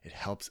again, it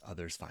helps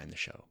others find the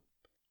show.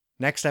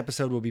 Next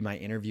episode will be my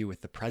interview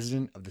with the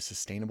president of the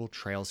Sustainable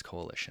Trails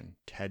Coalition,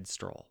 Ted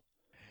Stroll.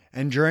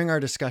 And during our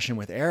discussion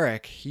with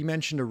Eric, he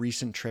mentioned a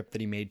recent trip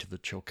that he made to the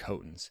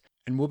Chilcotins.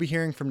 And we'll be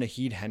hearing from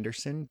Naheed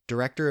Henderson,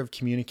 Director of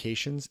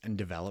Communications and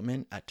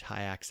Development at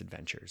Tayax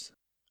Adventures.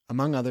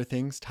 Among other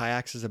things,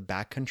 Tayax is a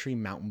backcountry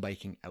mountain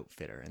biking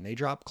outfitter, and they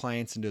drop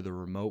clients into the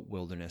remote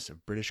wilderness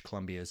of British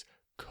Columbia's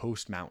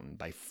Coast Mountain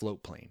by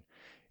float plane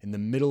in the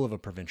middle of a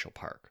provincial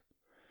park.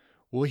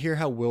 We'll hear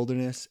how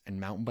wilderness and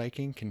mountain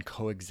biking can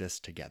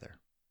coexist together.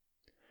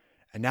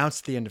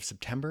 Announced at the end of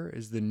September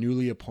is the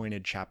newly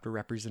appointed chapter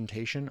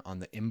representation on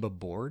the IMBA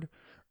board,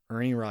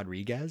 Ernie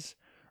Rodriguez.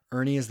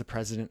 Ernie is the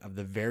president of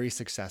the very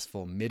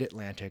successful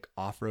Mid-Atlantic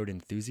Off-Road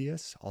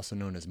Enthusiasts, also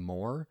known as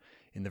MORE,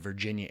 in the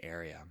Virginia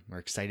area. We're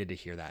excited to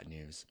hear that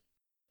news.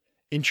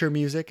 Intro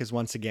music is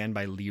once again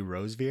by Lee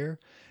Rosevear,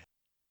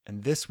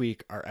 and this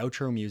week our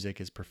outro music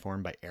is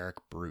performed by Eric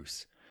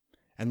Bruce.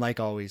 And like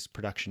always,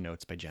 production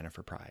notes by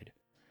Jennifer Pride.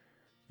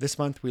 This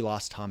month we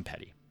lost Tom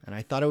Petty, and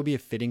I thought it would be a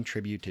fitting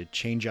tribute to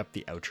change up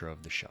the outro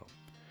of the show.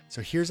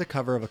 So here's a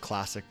cover of a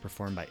classic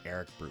performed by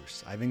Eric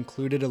Bruce. I've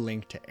included a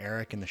link to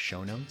Eric in the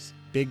show notes.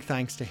 Big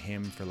thanks to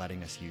him for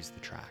letting us use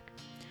the track.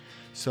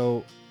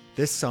 So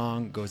this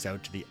song goes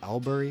out to the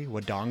Albury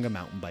Wodonga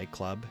Mountain Bike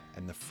Club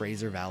and the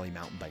Fraser Valley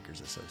Mountain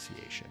Bikers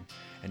Association,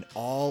 and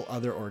all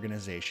other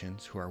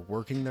organizations who are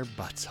working their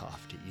butts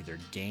off to either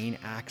gain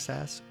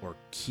access or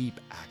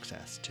keep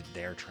access to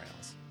their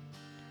trails.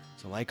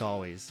 So like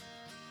always,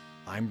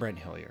 I'm Brent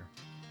Hillier.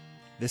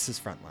 This is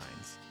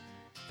Frontlines.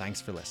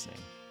 Thanks for listening,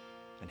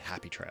 and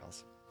happy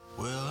trails.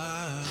 Well,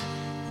 I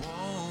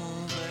won't